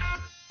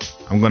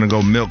 I'm going to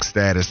go milk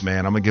status,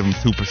 man. I'm going to give him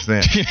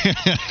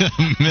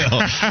 2%.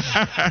 Milk.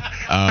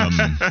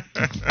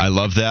 I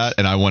love that,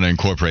 and I want to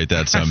incorporate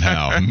that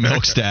somehow.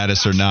 Milk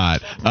status or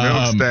not.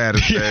 Milk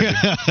status, baby.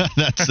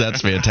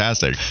 That's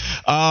fantastic.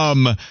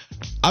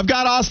 I've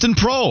got Austin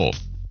Proehl,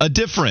 a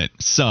different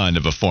son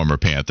of a former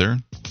Panther.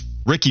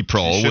 Ricky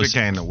Proehl should have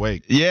gained the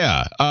weight.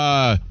 Yeah.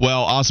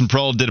 Well, Austin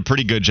Proehl did a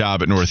pretty good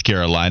job at North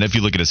Carolina. If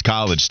you look at his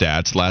college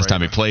stats, last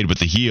time he played with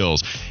the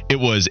Heels, it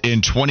was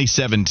in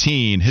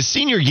 2017. His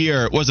senior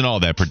year wasn't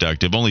all that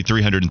productive, only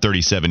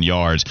 337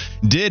 yards.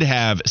 Did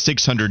have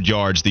 600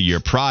 yards the year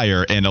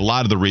prior, and a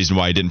lot of the reason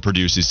why he didn't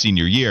produce his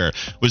senior year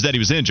was that he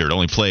was injured.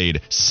 Only played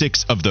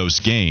 6 of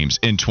those games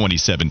in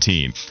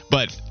 2017.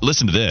 But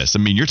listen to this. I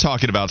mean, you're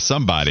talking about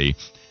somebody.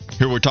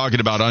 Here we're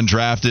talking about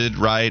undrafted,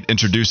 right?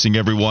 Introducing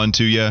everyone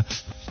to you.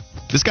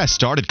 This guy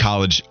started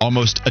college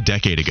almost a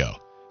decade ago.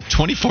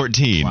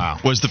 2014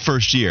 was the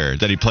first year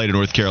that he played in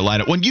North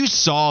Carolina. When you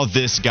saw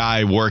this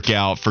guy work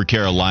out for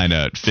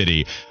Carolina,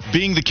 Fitty,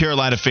 being the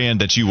Carolina fan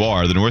that you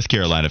are, the North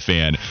Carolina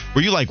fan,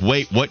 were you like,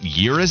 wait, what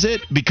year is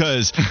it?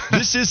 Because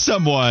this is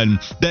someone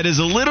that is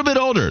a little bit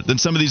older than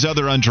some of these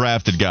other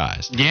undrafted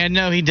guys. Yeah,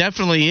 no, he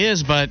definitely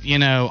is. But, you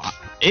know,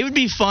 it would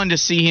be fun to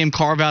see him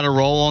carve out a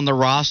role on the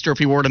roster if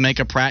he were to make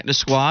a practice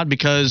squad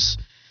because,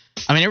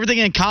 I mean, everything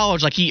in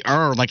college, like he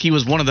earned, like he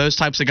was one of those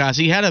types of guys.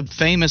 He had a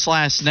famous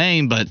last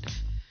name, but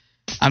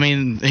I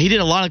mean, he did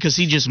a lot because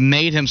he just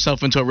made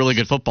himself into a really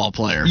good football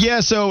player.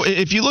 Yeah, so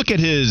if you look at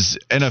his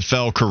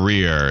NFL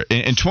career,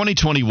 in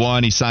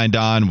 2021, he signed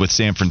on with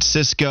San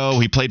Francisco.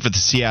 He played for the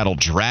Seattle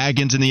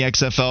Dragons in the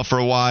XFL for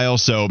a while.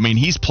 So, I mean,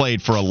 he's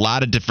played for a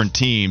lot of different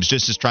teams,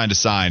 just as trying to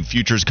sign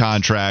futures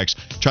contracts,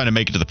 trying to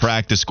make it to the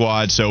practice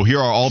squad. So here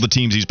are all the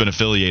teams he's been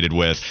affiliated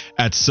with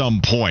at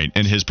some point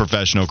in his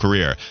professional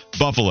career.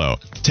 Buffalo,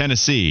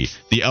 Tennessee,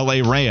 the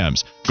LA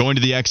Rams, going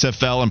to the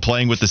XFL and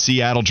playing with the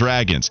Seattle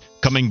Dragons,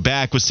 coming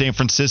back with San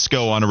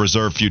Francisco on a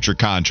reserve future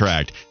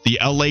contract, the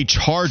LA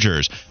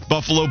Chargers,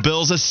 Buffalo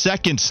Bills a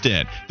second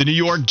stint, the New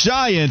York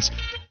Giants,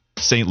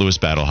 St. Louis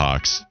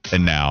Battlehawks,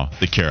 and now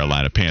the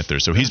Carolina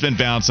Panthers. So he's been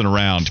bouncing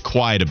around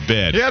quite a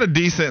bit. He had a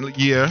decent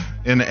year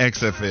in the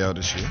XFL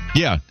this year.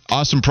 Yeah,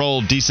 Austin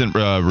Proehl, decent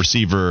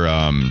receiver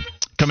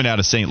coming out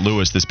of St.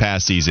 Louis this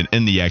past season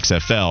in the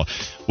XFL.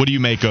 What do you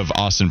make of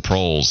Austin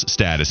Proehl's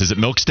status? Is it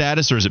milk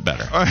status or is it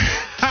better?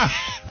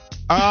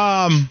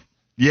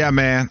 Yeah,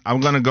 man. I'm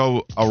going to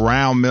go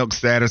around milk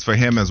status for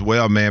him as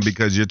well, man,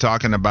 because you're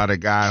talking about a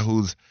guy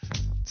who's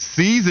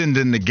seasoned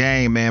in the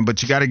game, man,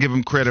 but you got to give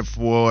him credit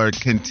for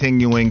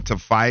continuing to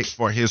fight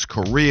for his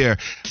career.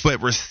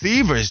 But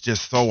receiver is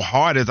just so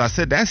hard. As I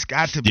said, that's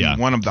got to be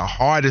one of the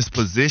hardest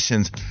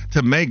positions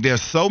to make.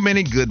 There's so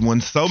many good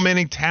ones, so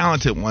many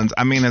talented ones.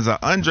 I mean, as an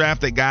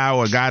undrafted guy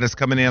or a guy that's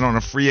coming in on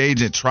a free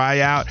agent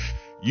tryout,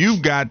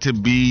 you've got to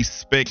be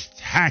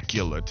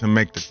spectacular to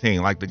make the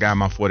team, like the guy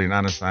my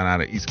 49ers signed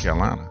out of East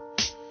Carolina.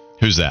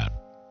 Who's that?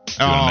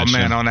 Oh,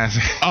 man, on that.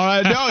 All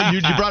right, no, you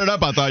brought it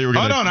up. I thought you were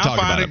going to talk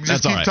about it.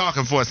 Just keep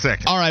talking for a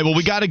second. All right, well,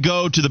 we got to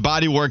go to the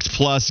Bodyworks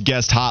Plus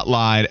guest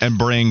hotline and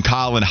bring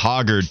Colin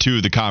Hoggard to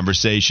the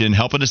conversation,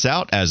 helping us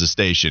out as a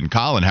station.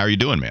 Colin, how are you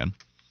doing, man?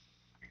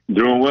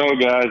 Doing well,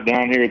 guys,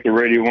 down here at the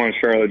Radio 1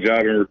 Charlotte Job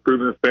and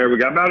Recruitment Fair. We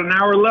got about an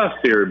hour left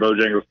here at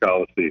Bojangles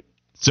Coliseum.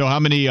 So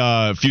how many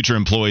future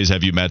employees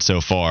have you met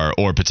so far,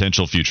 or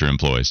potential future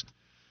employees?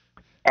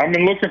 I've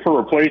been looking for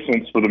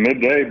replacements for the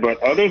midday,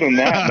 but other than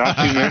that, not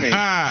too many.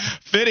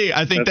 Fitty,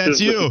 I think that's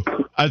you.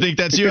 I think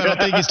that's you. I don't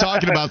think he's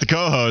talking about the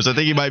co-host. I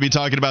think he might be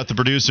talking about the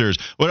producers.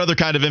 What other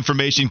kind of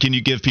information can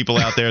you give people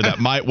out there that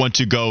might want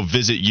to go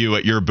visit you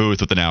at your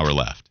booth with an hour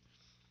left?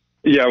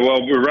 Yeah,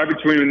 well, we're right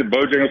between the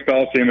Bojangles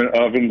Coliseum and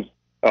Ovens,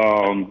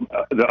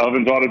 the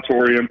Ovens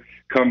Auditorium.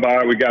 Come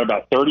by. We got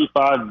about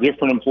 35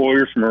 different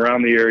employers from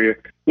around the area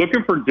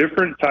looking for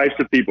different types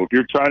of people. If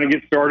you're trying to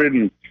get started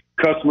in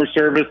customer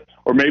service,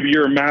 or maybe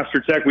you're a master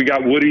tech, we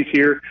got Woody's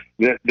here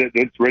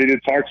that's ready to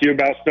talk to you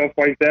about stuff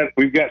like that.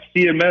 We've got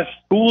CMS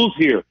schools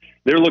here.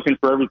 They're looking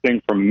for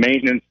everything from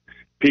maintenance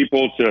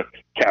people to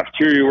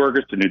cafeteria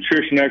workers to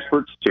nutrition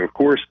experts to, of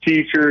course,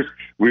 teachers.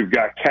 We've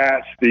got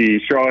CATS, the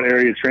Charlotte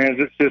Area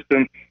Transit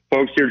System.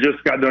 Folks here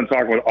just got done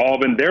talking with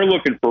Alvin. They're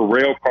looking for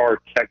rail car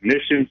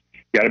technicians.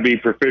 Got to be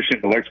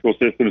proficient in electrical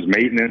systems,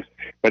 maintenance.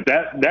 But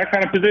that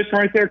kind of position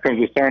right there comes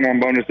with sign-on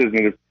bonuses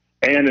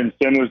and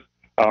incentives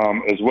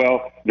as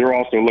well. They're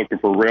also looking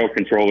for rail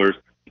controllers.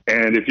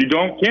 And if you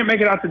can't make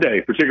it out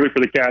today, particularly for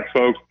the CATS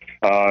folks,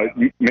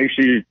 make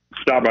sure you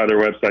stop by their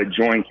website,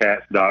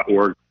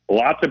 joincats.org.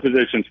 Lots of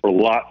positions for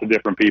lots of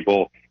different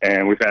people,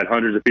 and we've had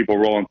hundreds of people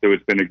rolling through.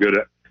 It's been a good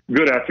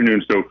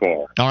afternoon so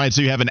far. All right,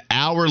 so you have an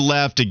hour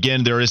left.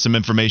 Again, there is some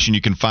information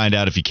you can find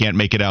out if you can't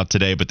make it out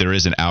today, but there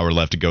is an hour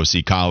left to go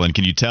see Colin.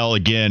 Can you tell,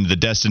 again, the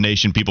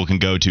destination people can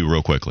go to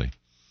real quickly?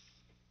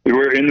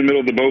 We're in the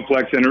middle of the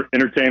Bowflex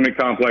Entertainment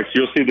Complex.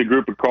 You'll see the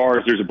group of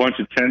cars. There's a bunch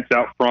of tents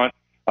out front.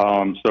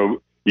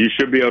 So you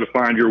should be able to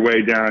find your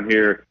way down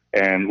here,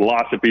 and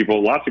lots of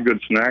people, lots of good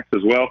snacks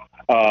as well,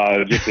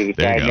 just as a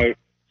side note.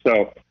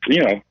 So,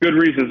 good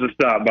reasons to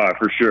stop by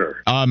for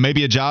sure.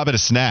 Maybe a job at a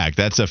snack.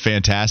 That's a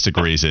fantastic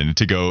reason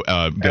to go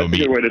That's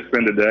meet. a good way to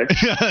spend a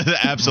day.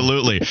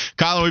 Absolutely.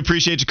 Colin, we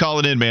appreciate you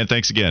calling in, man.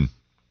 Thanks again.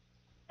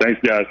 Thanks,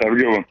 guys. Have a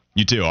good one.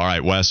 You too. All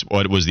right, Wes,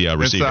 what was the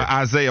receiver? It's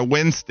Isaiah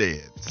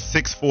Winstead,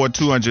 6'4",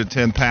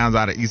 210 pounds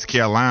out of East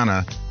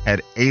Carolina,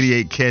 had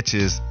 88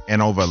 catches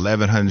and over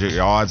 1,100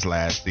 yards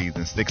last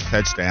season, 6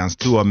 touchdowns,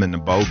 2 of them in the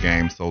bowl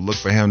game. So look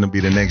for him to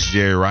be the next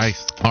Jerry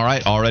Rice. All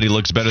right, already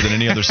looks better than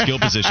any other skill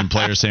position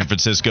player San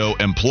Francisco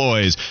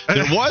employs.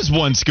 There was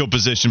one skill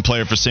position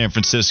player for San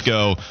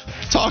Francisco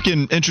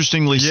talking,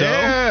 interestingly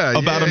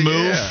about a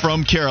move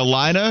from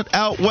Carolina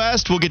out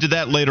west. We'll get to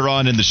that later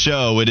on in the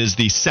show. It is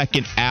the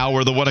second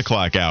hour, the 1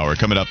 o'clock hour,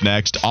 coming up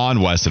next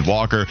on Wes and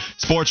Walker,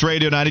 Sports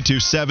Radio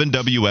 92.7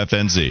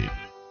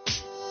 WFNZ.